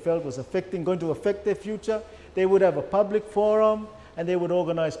that they felt was going to affect their future, they would have a public forum and they would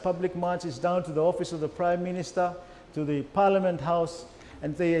organize public marches down to the office of the Prime Minister, to the Parliament House,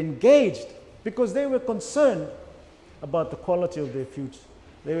 and they engaged because they were concerned about the quality of their future.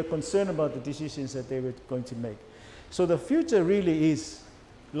 They were concerned about the decisions that they were going to make. So the future really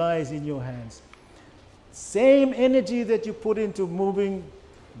lies in your hands. Same energy that you put into moving,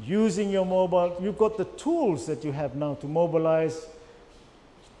 using your mobile, you've got the tools that you have now to mobilize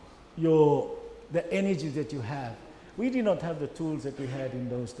the energy that you have. We did not have the tools that we had in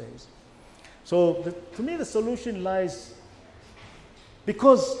those days. So to me the solution lies,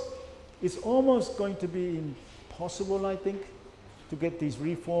 because it's almost going to be impossible, I think, to get these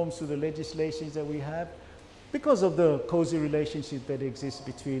reforms to the legislations that we have because of the cozy relationship that exists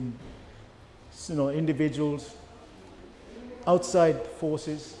between individuals, outside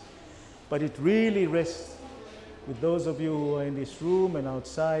forces. But it really rests with those of you who are in this room and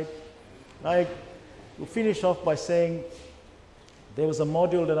outside. I will finish off by saying there was a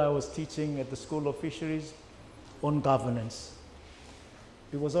module that I was teaching at the School of Fisheries on governance.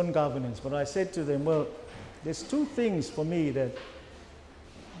 It was on governance, but I said to them, well, there's two things for me that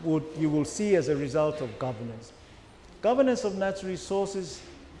you will see as a result of governance. Governance of natural resources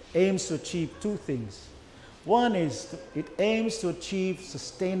aims to achieve two things. One is it aims to achieve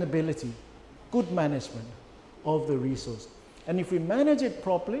sustainability, good management of the resource. And if we manage it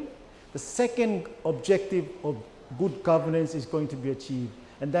properly, the second objective of good governance is going to be achieved,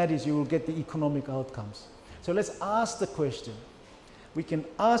 and that is you will get the economic outcomes. So let's ask the question. We can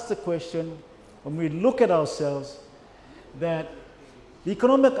ask the question when we look at ourselves that the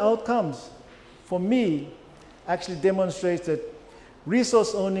economic outcomes, for me, actually demonstrates that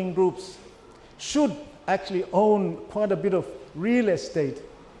resource owning groups should actually own quite a bit of real estate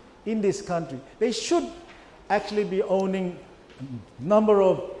in this country. They should actually be owning a number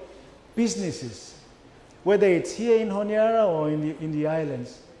of businesses, whether it's here in Honiara or in the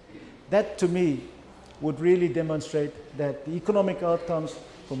islands. That to me would really demonstrate that the economic outcomes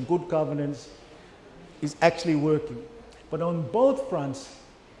from good governance is actually working. But on both fronts,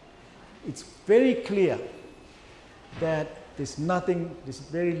 it's very clear that there's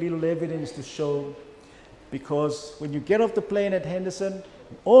very little evidence to show, because when you get off the plane at Henderson,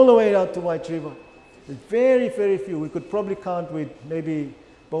 all the way out to White River, there's very, very few. We could probably count with maybe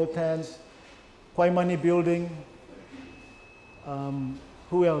both hands. Kwaimani Building.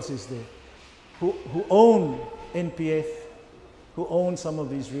 Who else is there? Who own NPF, who own some of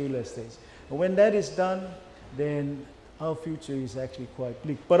these real estates. And when that is done, then our future is actually quite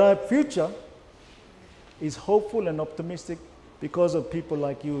bleak. But our future is hopeful and optimistic because of people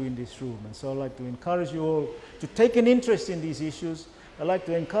like you in this room. And so I'd like to encourage you all to take an interest in these issues. I'd like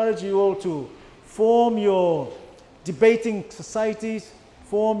to encourage you all to form your debating societies,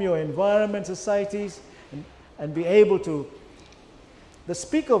 form your environment societies, and be able to. The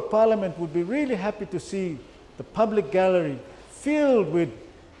Speaker of Parliament would be really happy to see the public gallery filled with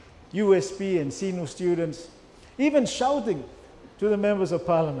USP and CNU students, even shouting to the members of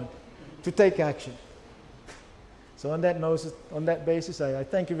Parliament to take action. So on that basis, I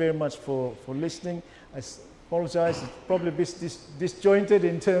thank you very much for listening. I apologize, it's probably disjointed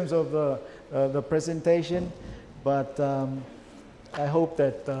in terms of the presentation, but I hope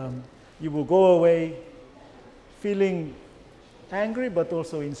that you will go away feeling angry, but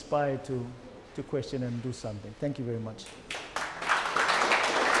also inspired to question and do something. Thank you very much.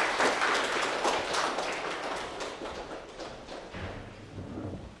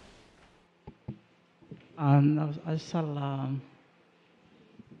 I shall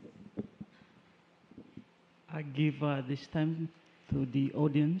I give this time to the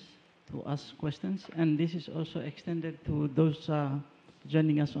audience to ask questions, and this is also extended to those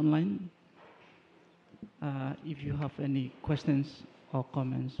joining us online. If you have any questions or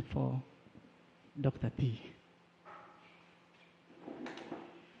comments for Dr. T.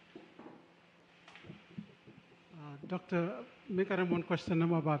 Doctor, make a one question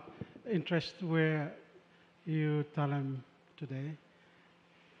about interest where you tell him today.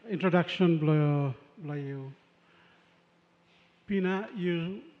 Introduction Layu. Pina,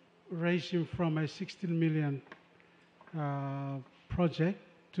 you raised him from a 16 million project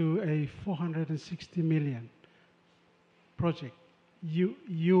to a 460 million project,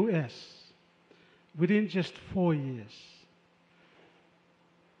 US, within just 4 years.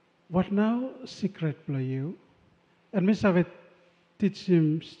 What now secret Layu? And Ms. Avet teach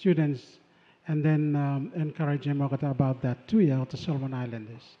him students and then encourage him about that too, yeah, the Solomon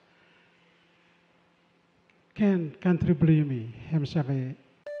Islanders. Can country me himself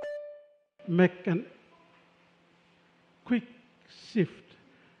make a quick shift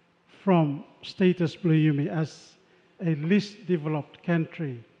from status me as a least developed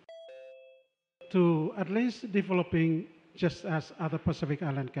country to at least developing just as other Pacific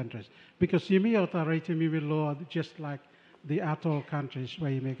Island countries? Because Yumi authority me will law just like the atoll countries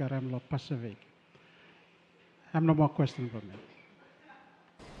where you make a remlo Pacific. I have no more questions for me.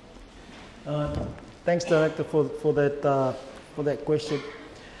 Thanks, Director, for that question.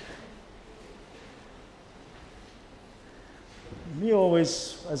 Me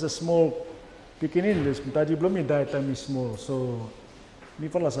always, as a small beginning, this tadi belum me diet time is small, so me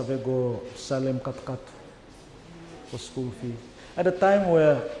pala sa go Salem kat for school fee. At a time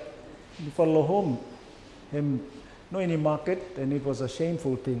where me follow home, him no any market, and it was a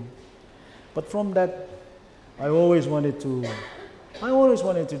shameful thing. But from that, I always wanted to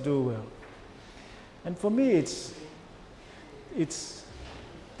do well. And for me,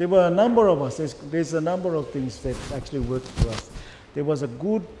 there were a number of us. There's a number of things that actually worked for us. There was a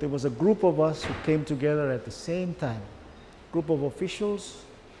group of us who came together at the same time, group of officials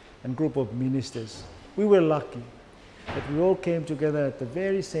and group of ministers. We were lucky that we all came together at the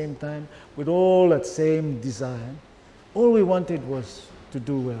very same time with all that same desire. All we wanted was to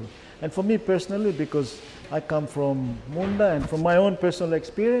do well. And for me personally, because I come from Munda and from my own personal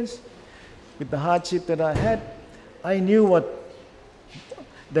experience, with the hardship that I had, I knew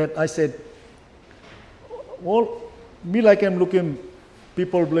that I said, well, me like I'm looking,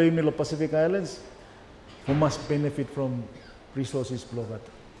 people blame me the Pacific Islands, who must benefit from resources blogat.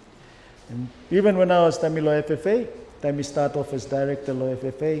 And even when I was Tamilo FFA, time I start off as director law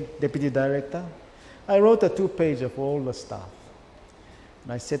FFA, deputy director, I wrote a 2-page of all the staff.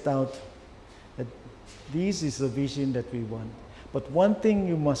 And I set out that this is the vision that we want. But one thing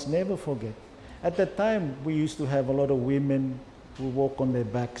you must never forget, at that time we used to have a lot of women who walk on their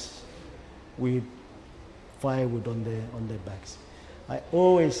backs with firewood on their backs. I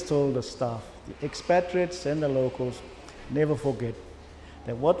always told the staff, the expatriates and the locals, never forget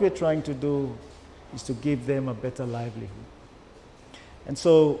that what we're trying to do is to give them a better livelihood. And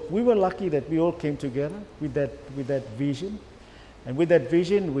so we were lucky that we all came together with that vision. And with that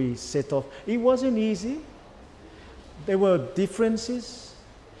vision, we set off. It wasn't easy. There were differences.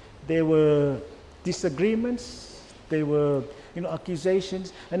 There were disagreements. There were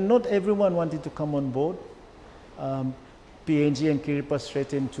accusations. And not everyone wanted to come on board. PNG and Kiripa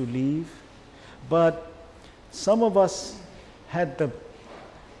threatened to leave. But some of us had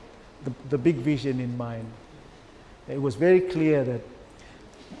the big vision in mind. It was very clear that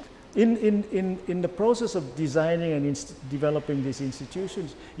in the process of designing and developing these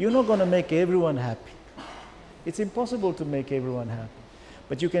institutions, you're not going to make everyone happy. It's impossible to make everyone happy.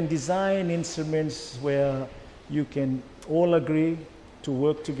 But you can design instruments where you can all agree to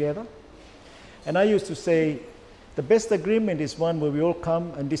work together. And I used to say, the best agreement is one where we all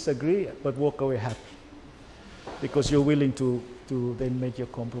come and disagree, but walk away happy, because you're willing to then make your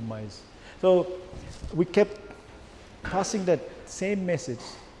compromise. So we kept passing that same message.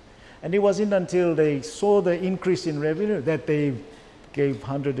 And it wasn't until they saw the increase in revenue that they gave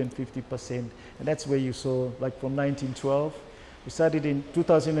 150%. And that's where you saw, like from 1912, we started in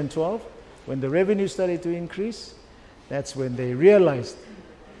 2012, when the revenue started to increase, that's when they realized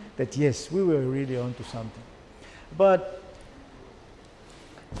that yes, we were really onto something. But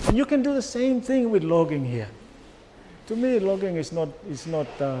you can do the same thing with logging here. To me, logging is not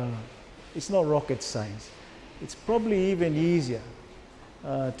rocket science. It's probably even easier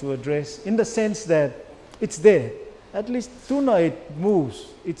to address, in the sense that it's there. At least tuna, it moves.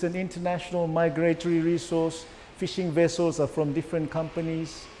 It's an international migratory resource. Fishing vessels are from different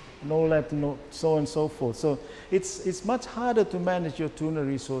companies and all that, so on and so forth. So it's much harder to manage your tuna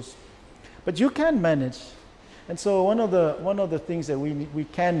resource, but you can manage. And so one of the things that we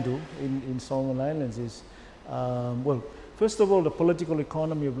can do in Solomon Islands is, well, first of all, the political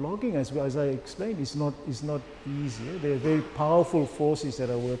economy of logging, as I explained, is not easy. There are very powerful forces that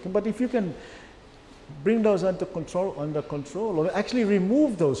are working. But if you can bring those under control, or actually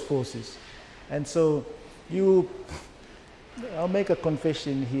remove those forces, and so you I'll make a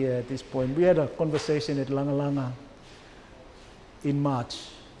confession here at this point. We had a conversation at Langalanga in March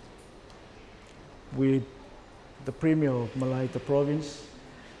with the Premier of Malaita Province.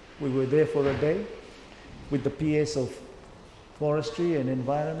 We were there for a day with the PS of Forestry and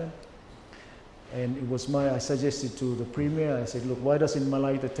Environment. And it was I suggested to the Premier, I said, look, why doesn't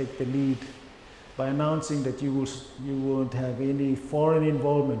Malaita take the lead by announcing that you won't have any foreign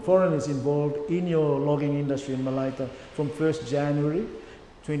involvement. Foreigners involved in your logging industry in Malaita from 1st January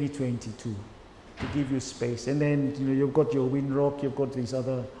 2022 to give you space. And then you've got your Windrock, you've got these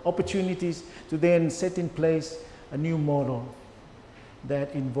other opportunities to then set in place a new model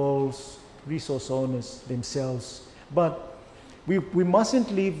that involves resource owners themselves. But we mustn't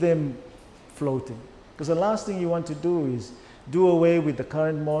leave them floating, because the last thing you want to do is do away with the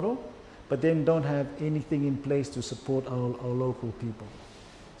current model but then don't have anything in place to support our local people.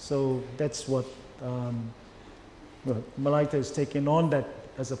 So that's what Malaita has taken on that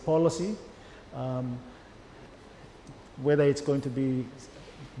as a policy. Whether it's going to be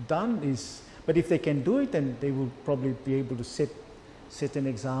done is, but if they can do it, then they will probably be able to set an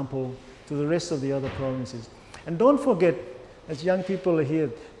example to the rest of the other provinces. And don't forget, as young people are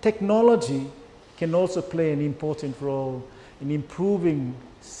here, technology can also play an important role in improving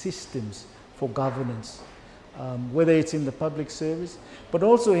systems for governance, whether it's in the public service, but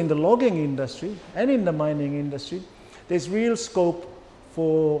also in the logging industry and in the mining industry. There's real scope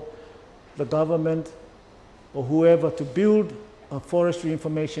for the government or whoever to build a forestry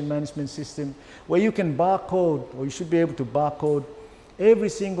information management system where you can barcode, or you should be able to barcode every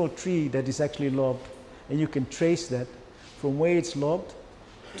single tree that is actually logged, and you can trace that from where it's logged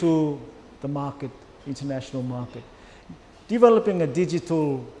to the market, international market. Developing a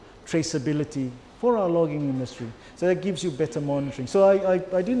digital traceability for our logging industry, so that gives you better monitoring. So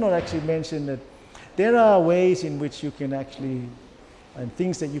I did not actually mention that there are ways in which you can actually, and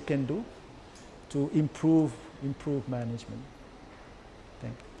things that you can do to improve management.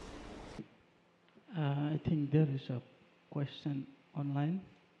 Thank you. I think there is a question online.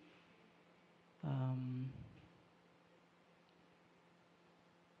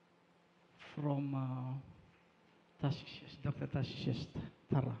 From Dr. Tashish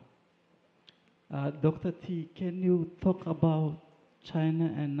Tara. Dr. T, can you talk about China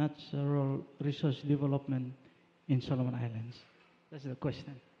and natural resource development in Solomon Islands? That's the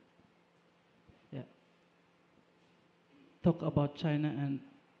question. Yeah. Talk about China and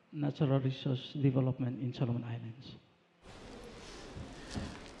natural resource development in Solomon Islands.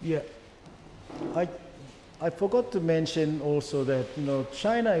 Yeah. I forgot to mention also that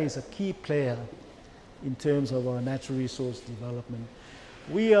China is a key player in terms of our natural resource development.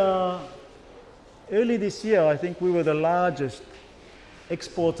 We are, early this year, I think we were the largest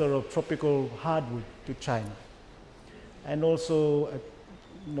exporter of tropical hardwood to China. And also,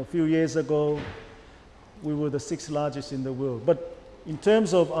 a few years ago, we were the 6th largest in the world. But in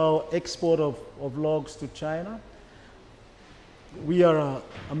terms of our export of logs to China, we are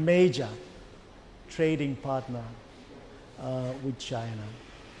a major trading partner with China.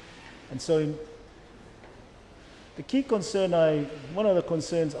 And so the key concern one of the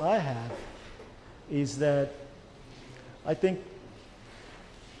concerns I have is that I think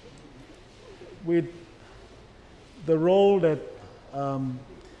with the role that,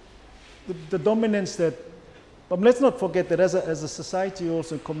 the dominance that, but let's not forget that as a society,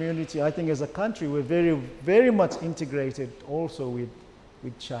 also community, I think as a country, we're very, very much integrated also with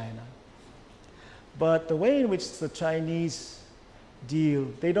China. But the way in which the Chinese deal,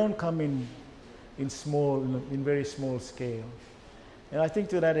 they don't come in in very small scale. And I think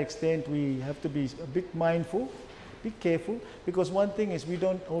to that extent, we have to be a bit mindful, be careful, because one thing is we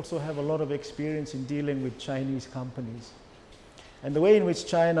don't also have a lot of experience in dealing with Chinese companies. And the way in which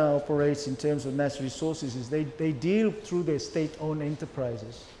China operates in terms of natural resources is they deal through their state-owned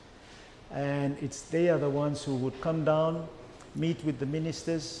enterprises. And they are the ones who would come down, meet with the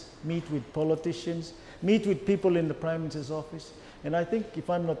ministers, meet with politicians, meet with people in the Prime Minister's office. And I think, if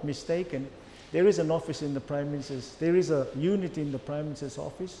I'm not mistaken, there is an office in the Prime Minister's, there is a unit in the Prime Minister's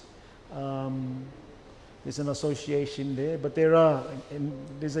office. There's an association there, but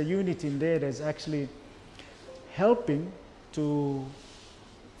there's a unit in there that's actually helping to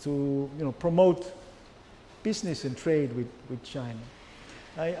promote business and trade with China.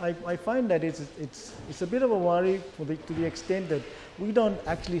 I find that it's a bit of a worry to the extent that we don't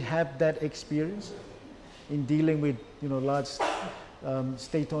actually have that experience in dealing with large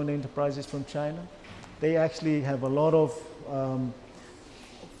state-owned enterprises from China. They actually have a lot of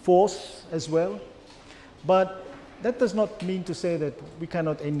force as well. But that does not mean to say that we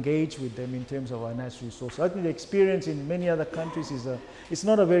cannot engage with them in terms of our natural resources. I think the experience in many other countries it's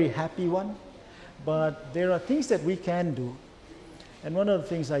not a very happy one, but there are things that we can do. And one of the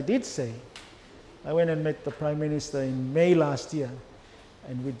things I did say, I went and met the Prime Minister in May last year,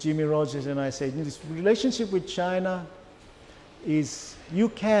 and with Jimmy Rogers, and I said, this relationship with China is,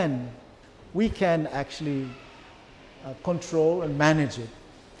 we can actually control and manage it.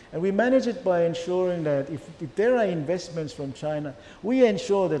 And we manage it by ensuring that if there are investments from China, we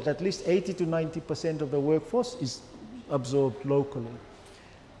ensure that at least 80 to 90% of the workforce is absorbed locally.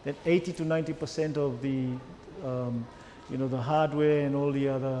 That 80 to 90% of the the hardware and all the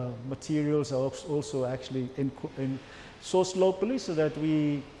other materials are also actually sourced locally, so that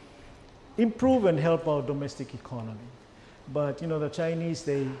we improve and help our domestic economy. But the Chinese,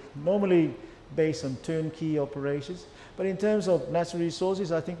 they normally base on turnkey operations. But in terms of natural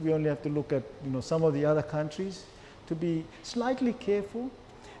resources, I think we only have to look at some of the other countries to be slightly careful.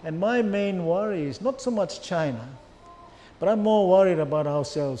 And my main worry is not so much China, but I'm more worried about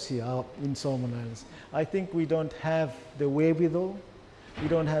ourselves here in Solomon Islands. I think we don't have the wherewithal, we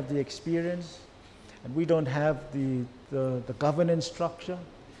don't have the experience, and we don't have the governance structure.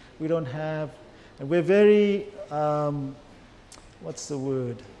 We don't have, and we're very,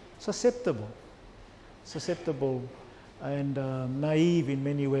 susceptible and naive in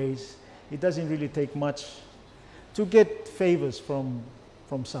many ways. It doesn't really take much to get favors from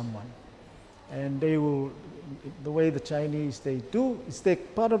someone. And they will, the way the Chinese, they do, it's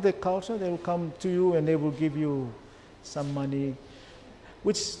part of their culture. They will come to you and they will give you some money,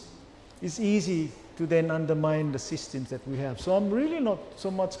 which is easy to then undermine the systems that we have. So I'm really not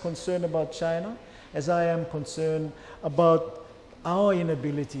so much concerned about China as I am concerned about our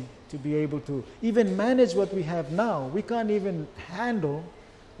inability to be able to even manage what we have now. We can't even handle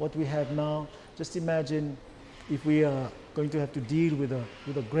what we have now. Just imagine if we are going to have to deal with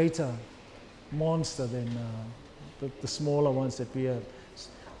a greater monster than the smaller ones that we are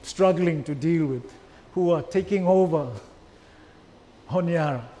struggling to deal with, who are taking over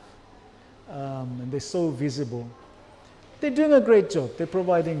Honiara. And they're so visible. They're doing a great job. They're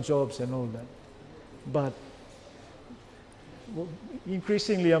providing jobs and all that. But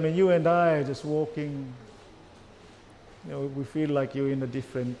increasingly, I mean, you and I are just walking, we feel like you're in a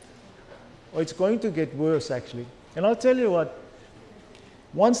different, or it's going to get worse actually. And I'll tell you what,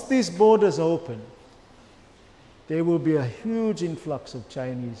 once these borders open, there will be a huge influx of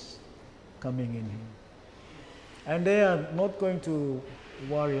Chinese coming in here. And they are not going to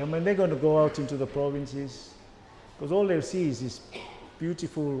worry. I mean, they're going to go out into the provinces, because all they'll see is this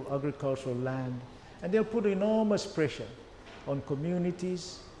beautiful agricultural land, and they'll put enormous pressure on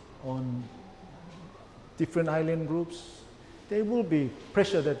communities, on different island groups. There will be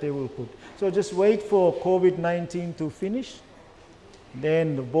pressure that they will put. So just wait for COVID-19 to finish,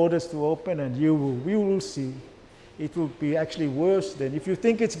 then the borders to open, and we will see. It will be actually worse than, if you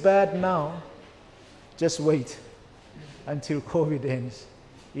think it's bad now, just wait until COVID ends.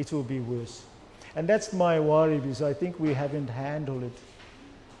 It will be worse. And that's my worry, because I think we haven't handled it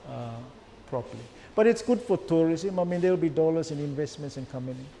properly. But it's good for tourism. I mean, there will be dollars and investments and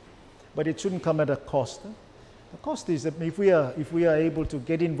coming in. But it shouldn't come at a cost. The cost is that if we are able to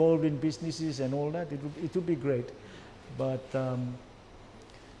get involved in businesses and all that, it will be great. But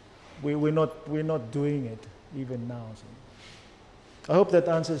we're not doing it even now. So I hope that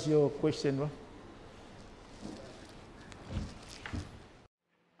answers your question, Ron.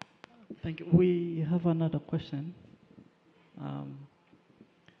 Thank you. We have another question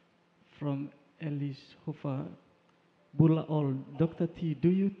from Elise Hofer. Bulaol, Dr. T, do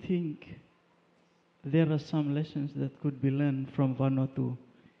you think there are some lessons that could be learned from Vanuatu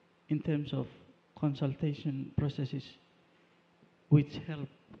in terms of consultation processes which help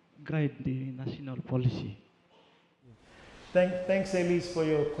guide the national policy? Thanks, Elise, for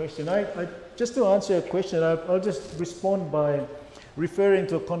your question. Just to answer your question, I'll just respond by referring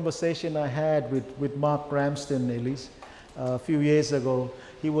to a conversation I had with Mark Ramsden, Elise, a few years ago.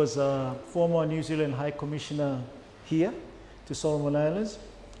 He was a former New Zealand High Commissioner here to Solomon Islands,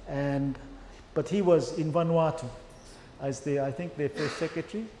 but he was in Vanuatu as I think their first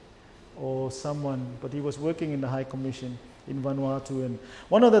secretary or someone, but he was working in the High Commission in Vanuatu. And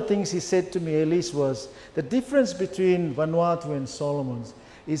one of the things he said to me, Elise, was the difference between Vanuatu and Solomons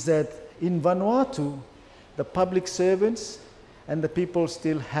is that in Vanuatu, the public servants and the people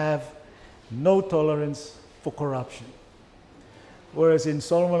still have no tolerance for corruption. Whereas in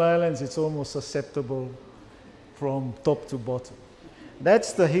Solomon Islands, it's almost susceptible from top to bottom.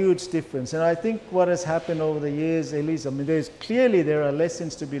 That's the huge difference. And I think what has happened over the years, Elise, I mean, there are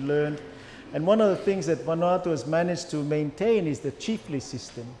lessons to be learned And one of the things that Vanuatu has managed to maintain is the chiefly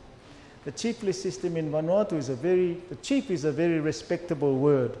system. The chiefly system in Vanuatu is the chief is a very respectable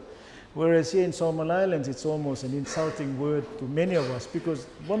word. Whereas here in Solomon Islands, it's almost an insulting word to many of us, because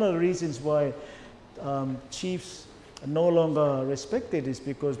one of the reasons why chiefs are no longer respected is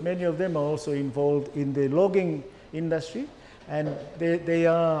because many of them are also involved in the logging industry, and they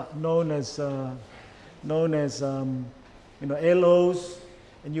are known as LOs,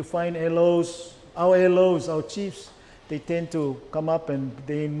 and you find LOs, our chiefs, they tend to come up and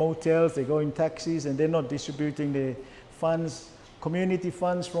they're in motels, they go in taxis, and they're not distributing the funds, community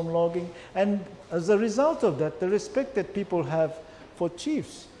funds from logging. And as a result of that, the respect that people have for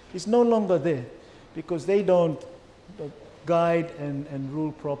chiefs is no longer there, because they don't guide and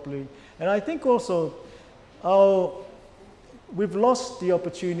rule properly. And I think also we've lost the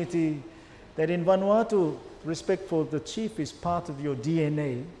opportunity that in Vanuatu, respect for the chief is part of your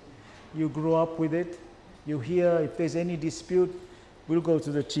DNA. You grew up with it. You hear if there's any dispute, we'll go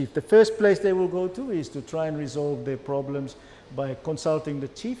to the chief. The first place they will go to is to try and resolve their problems by consulting the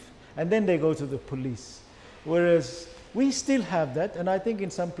chief, and then they go to the police. Whereas we still have that, and I think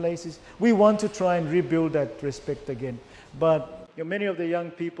in some places we want to try and rebuild that respect again. But many of the young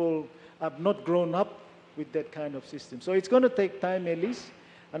people have not grown up with that kind of system. So it's going to take time, Elise.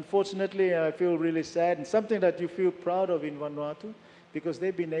 Unfortunately, I feel really sad, and something that you feel proud of in Vanuatu, because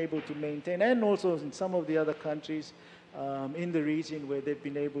they've been able to maintain, and also in some of the other countries in the region where they've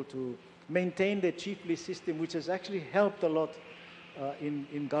been able to maintain their chiefly system, which has actually helped a lot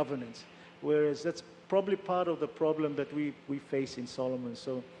in governance. Whereas that's probably part of the problem that we face in Solomon.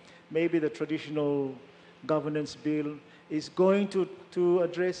 So maybe the traditional governance bill is going to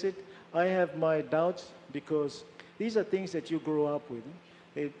address it. I have my doubts, because these are things that you grow up with.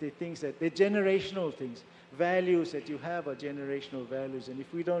 They're things that, they're generational things. Values that you have are generational values, and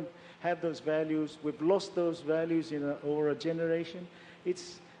if we don't have those values, we've lost those values over a generation,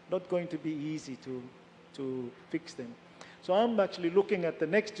 it's not going to be easy to fix them. So I'm actually looking at the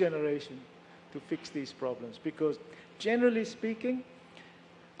next generation to fix these problems, because generally speaking,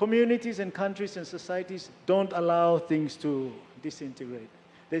 communities and countries and societies don't allow things to disintegrate.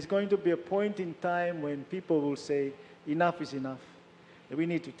 There's going to be a point in time when people will say, enough is enough. We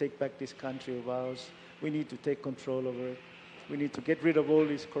need to take back this country of ours. We need to take control over it. We need to get rid of all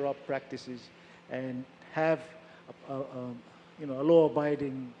these corrupt practices and have a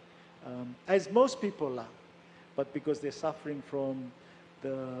law-abiding, as most people are, but because they're suffering from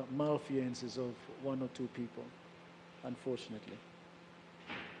the malfeasances of one or two people, unfortunately.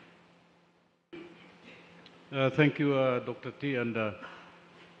 Thank you, Dr. T, and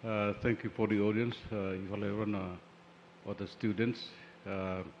thank you for the audience, everyone, or the students.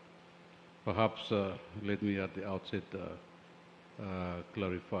 Perhaps let me at the outset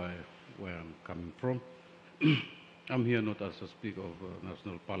clarify where I'm coming from. I'm here not as a Speaker of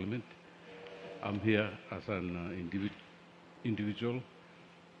National Parliament. I'm here as an individual.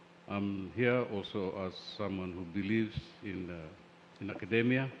 I'm here also as someone who believes in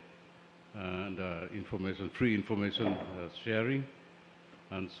academia and free information sharing.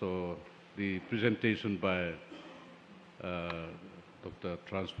 And so the presentation by Dr.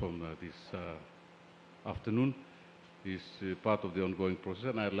 Transform this afternoon is part of the ongoing process,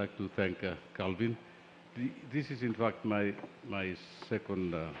 and I'd like to thank Calvin. This is in fact my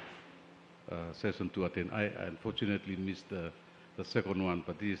second session to attend. I unfortunately missed the second one,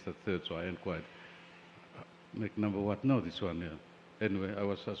 but this is the third, so I ain't quite make number what? No, this one. Yeah. Anyway, I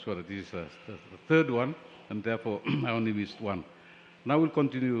was sure that this is the third one, and therefore I only missed one. Now we'll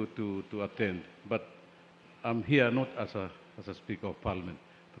continue to attend, but I'm here not as a Speaker of Parliament,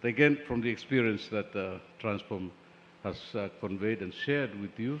 but again from the experience that Transform has conveyed and shared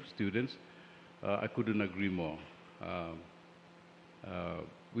with you, students, I couldn't agree more.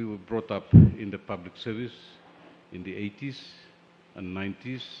 We were brought up in the public service in the 80s and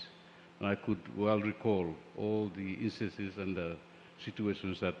 90s, and I could well recall all the instances and the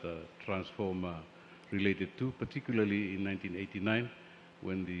situations that Transform related to, particularly in 1989,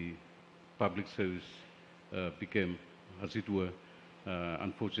 when the public service became, as it were,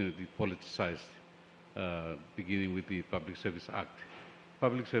 unfortunately politicized, beginning with the Public Service Act.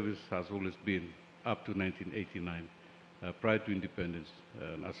 Public service has always been, up to 1989, prior to independence,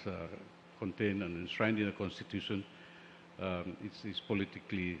 as contained and enshrined in the Constitution. It's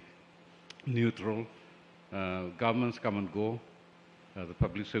politically neutral. Governments come and go. The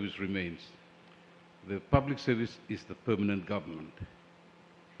public service remains. The public service is the permanent government.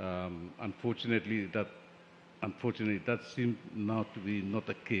 Unfortunately, that seems now to be not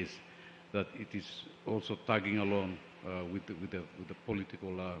the case, that it is also tagging along with the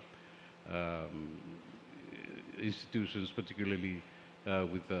political institutions, particularly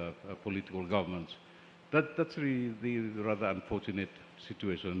with political governments. That's really the rather unfortunate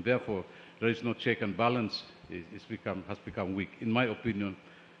situation. And therefore, there is no check and balance. Has become weak, in my opinion,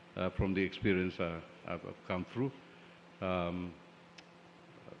 from the experience I've come through.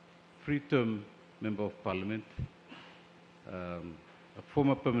 Three-term member of parliament, a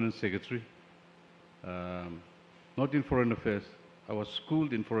former permanent secretary, not in foreign affairs. I was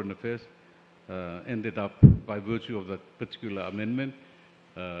schooled in foreign affairs, ended up by virtue of that particular amendment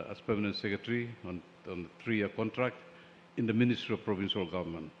as permanent secretary on a 3-year contract in the Ministry of Provincial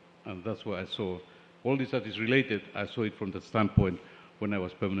Government. And that's why I saw all this that is related. I saw it from the standpoint when I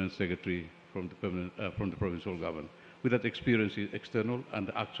was permanent secretary from the provincial government, with that experience external and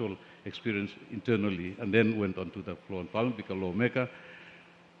the actual experience internally, and then went on to the floor in parliament, became a lawmaker.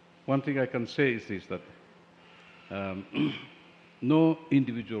 One thing I can say is this, that no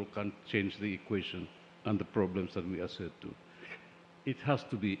individual can change the equation and the problems that we assert to. It has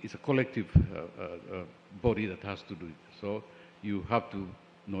to be, it's a collective body that has to do it. So you have to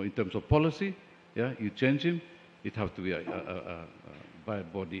know in terms of policy, yeah, you change him, it has to be by a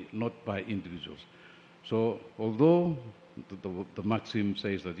body, not by individuals. So although the maxim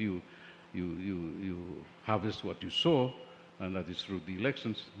says that you harvest what you sow, and that is through the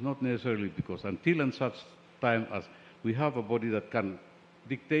elections, not necessarily, because until and such time as we have a body that can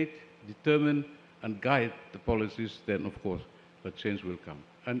dictate, determine, and guide the policies, then of course the change will come.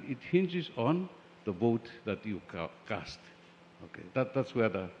 And it hinges on the vote that you cast. Okay, that's where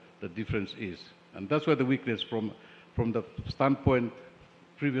the difference is. And that's where the weakness from the standpoint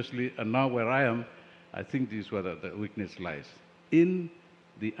previously and now where I am, I think this is where the weakness lies. In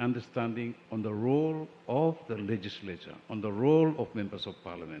the understanding on the role of the legislature, on the role of members of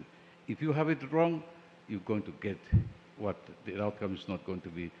parliament. If you have it wrong, you're going to get what the outcome is not going to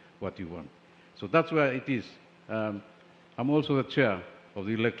be what you want. So that's where it is. I'm also the chair of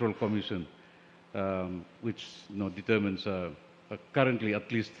the Electoral Commission, which determines currently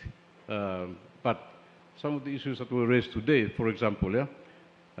at least, but some of the issues that were raised today, for example,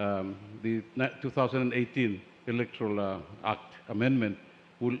 the 2018 Electoral Act amendment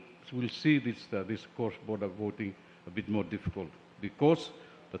will see this cross-border voting a bit more difficult, because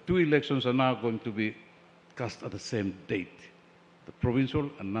the two elections are now going to be cast at the same date, the provincial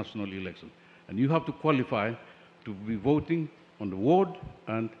and national election. And you have to qualify to be voting on the ward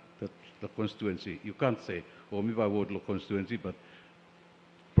and the constituency. You can't say, oh, maybe I vote the constituency, but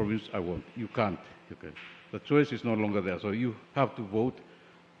province I won't. You can't. Okay. The choice is no longer there. So you have to vote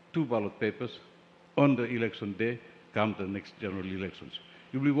 2 ballot papers on the election day, come the next general elections.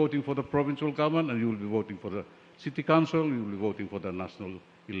 You'll be voting for the provincial government, and you will be voting for the city council, you will be voting for the national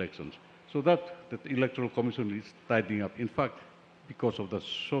elections. So that electoral commission is tidying up. In fact, because of the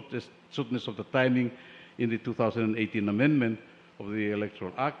shortness of the timing in the 2018 amendment of the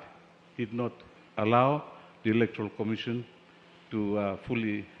Electoral Act, did not allow the electoral commission to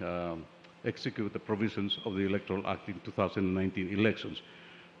fully execute the provisions of the Electoral Act in 2019 elections.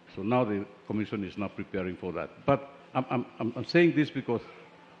 So now the commission is now preparing for that. But I'm saying this because,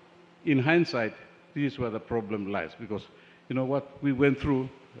 in hindsight, this is where the problem lies. Because, you know, what we went through,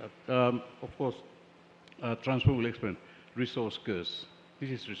 of course, Transform will explain, resource curse. This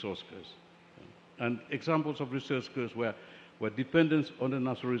is resource curse. And examples of resource curse where dependence on the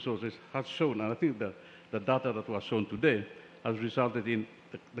natural resources has shown, and I think the data that was shown today has resulted in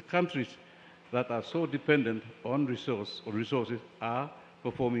the countries that are so dependent on resources are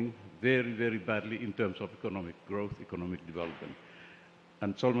performing very, very badly in terms of economic growth, economic development.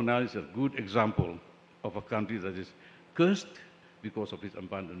 And Solomon Islands is a good example of a country that is cursed because of its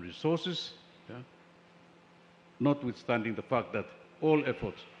abundant resources, notwithstanding the fact that all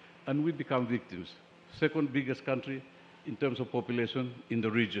efforts, and we become victims. Second biggest country in terms of population in the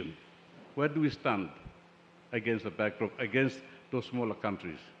region. Where do we stand against the backdrop, against those smaller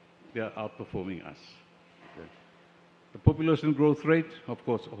countries? They are outperforming us. Okay. The population growth rate, of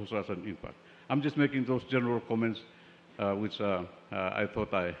course, also has an impact. I'm just making those general comments which I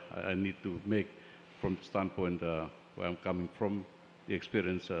thought I need to make from the standpoint where I'm coming from, the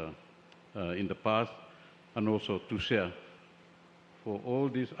experience in the past, and also to share. For all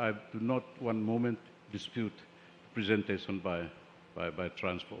this, I do not one moment dispute the presentation by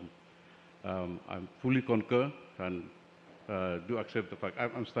Transform. I fully concur and do accept the fact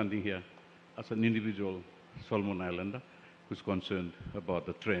I'm standing here as an individual Solomon Islander who's concerned about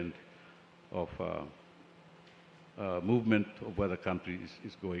the trend of movement of where the country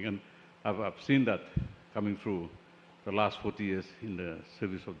is going. And I've seen that coming through the last 40 years in the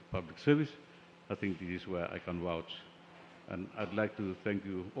service of the public service. I think this is where I can vouch. And I'd like to thank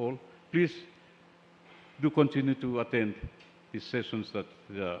you all please do continue to attend these sessions that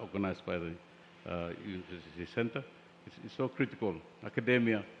are organized by the University Center. It's so critical.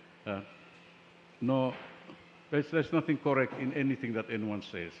 Academia, no, there's nothing correct in anything that anyone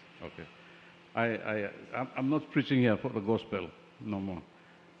says. Okay, I'm not preaching here for the gospel no more.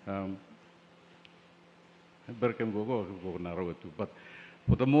 But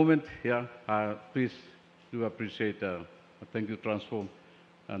for the moment, yeah, please do appreciate. Thank you, Transform,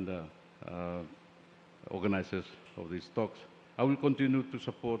 and organizers of these talks. I will continue to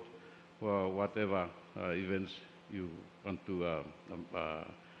support whatever events you want to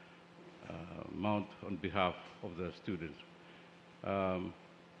mount on behalf of the students.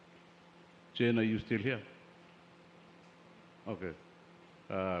 Jane, are you still here? Okay.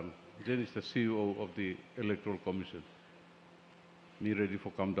 Jane is the CEO of the Electoral Commission. Me ready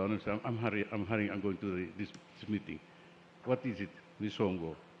for come down and say, I'm hurrying, I'm going to this meeting. What is it?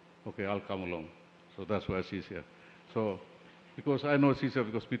 Nisongo. Okay, I'll come along. So that's why she's here. So, because I know she's here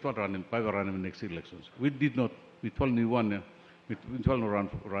because we thought running next elections. We did not, we only won, we only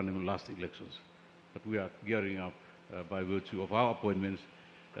running last elections. But we are gearing up by virtue of our appointments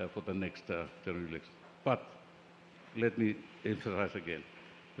for the next general election. But let me emphasize again,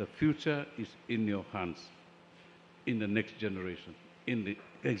 the future is in your hands, in the next generation, in the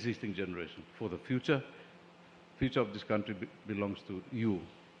existing generation. For the future of this country belongs to you,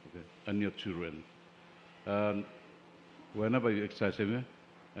 okay, and your children. And whenever you exercise,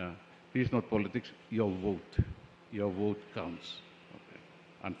 it's not politics, your vote counts. Okay.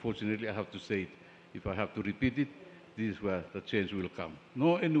 Unfortunately, I have to say it. If I have to repeat it, this is where the change will come.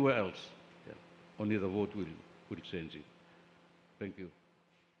 No anywhere else. Yeah. Only the vote will change it. Thank you.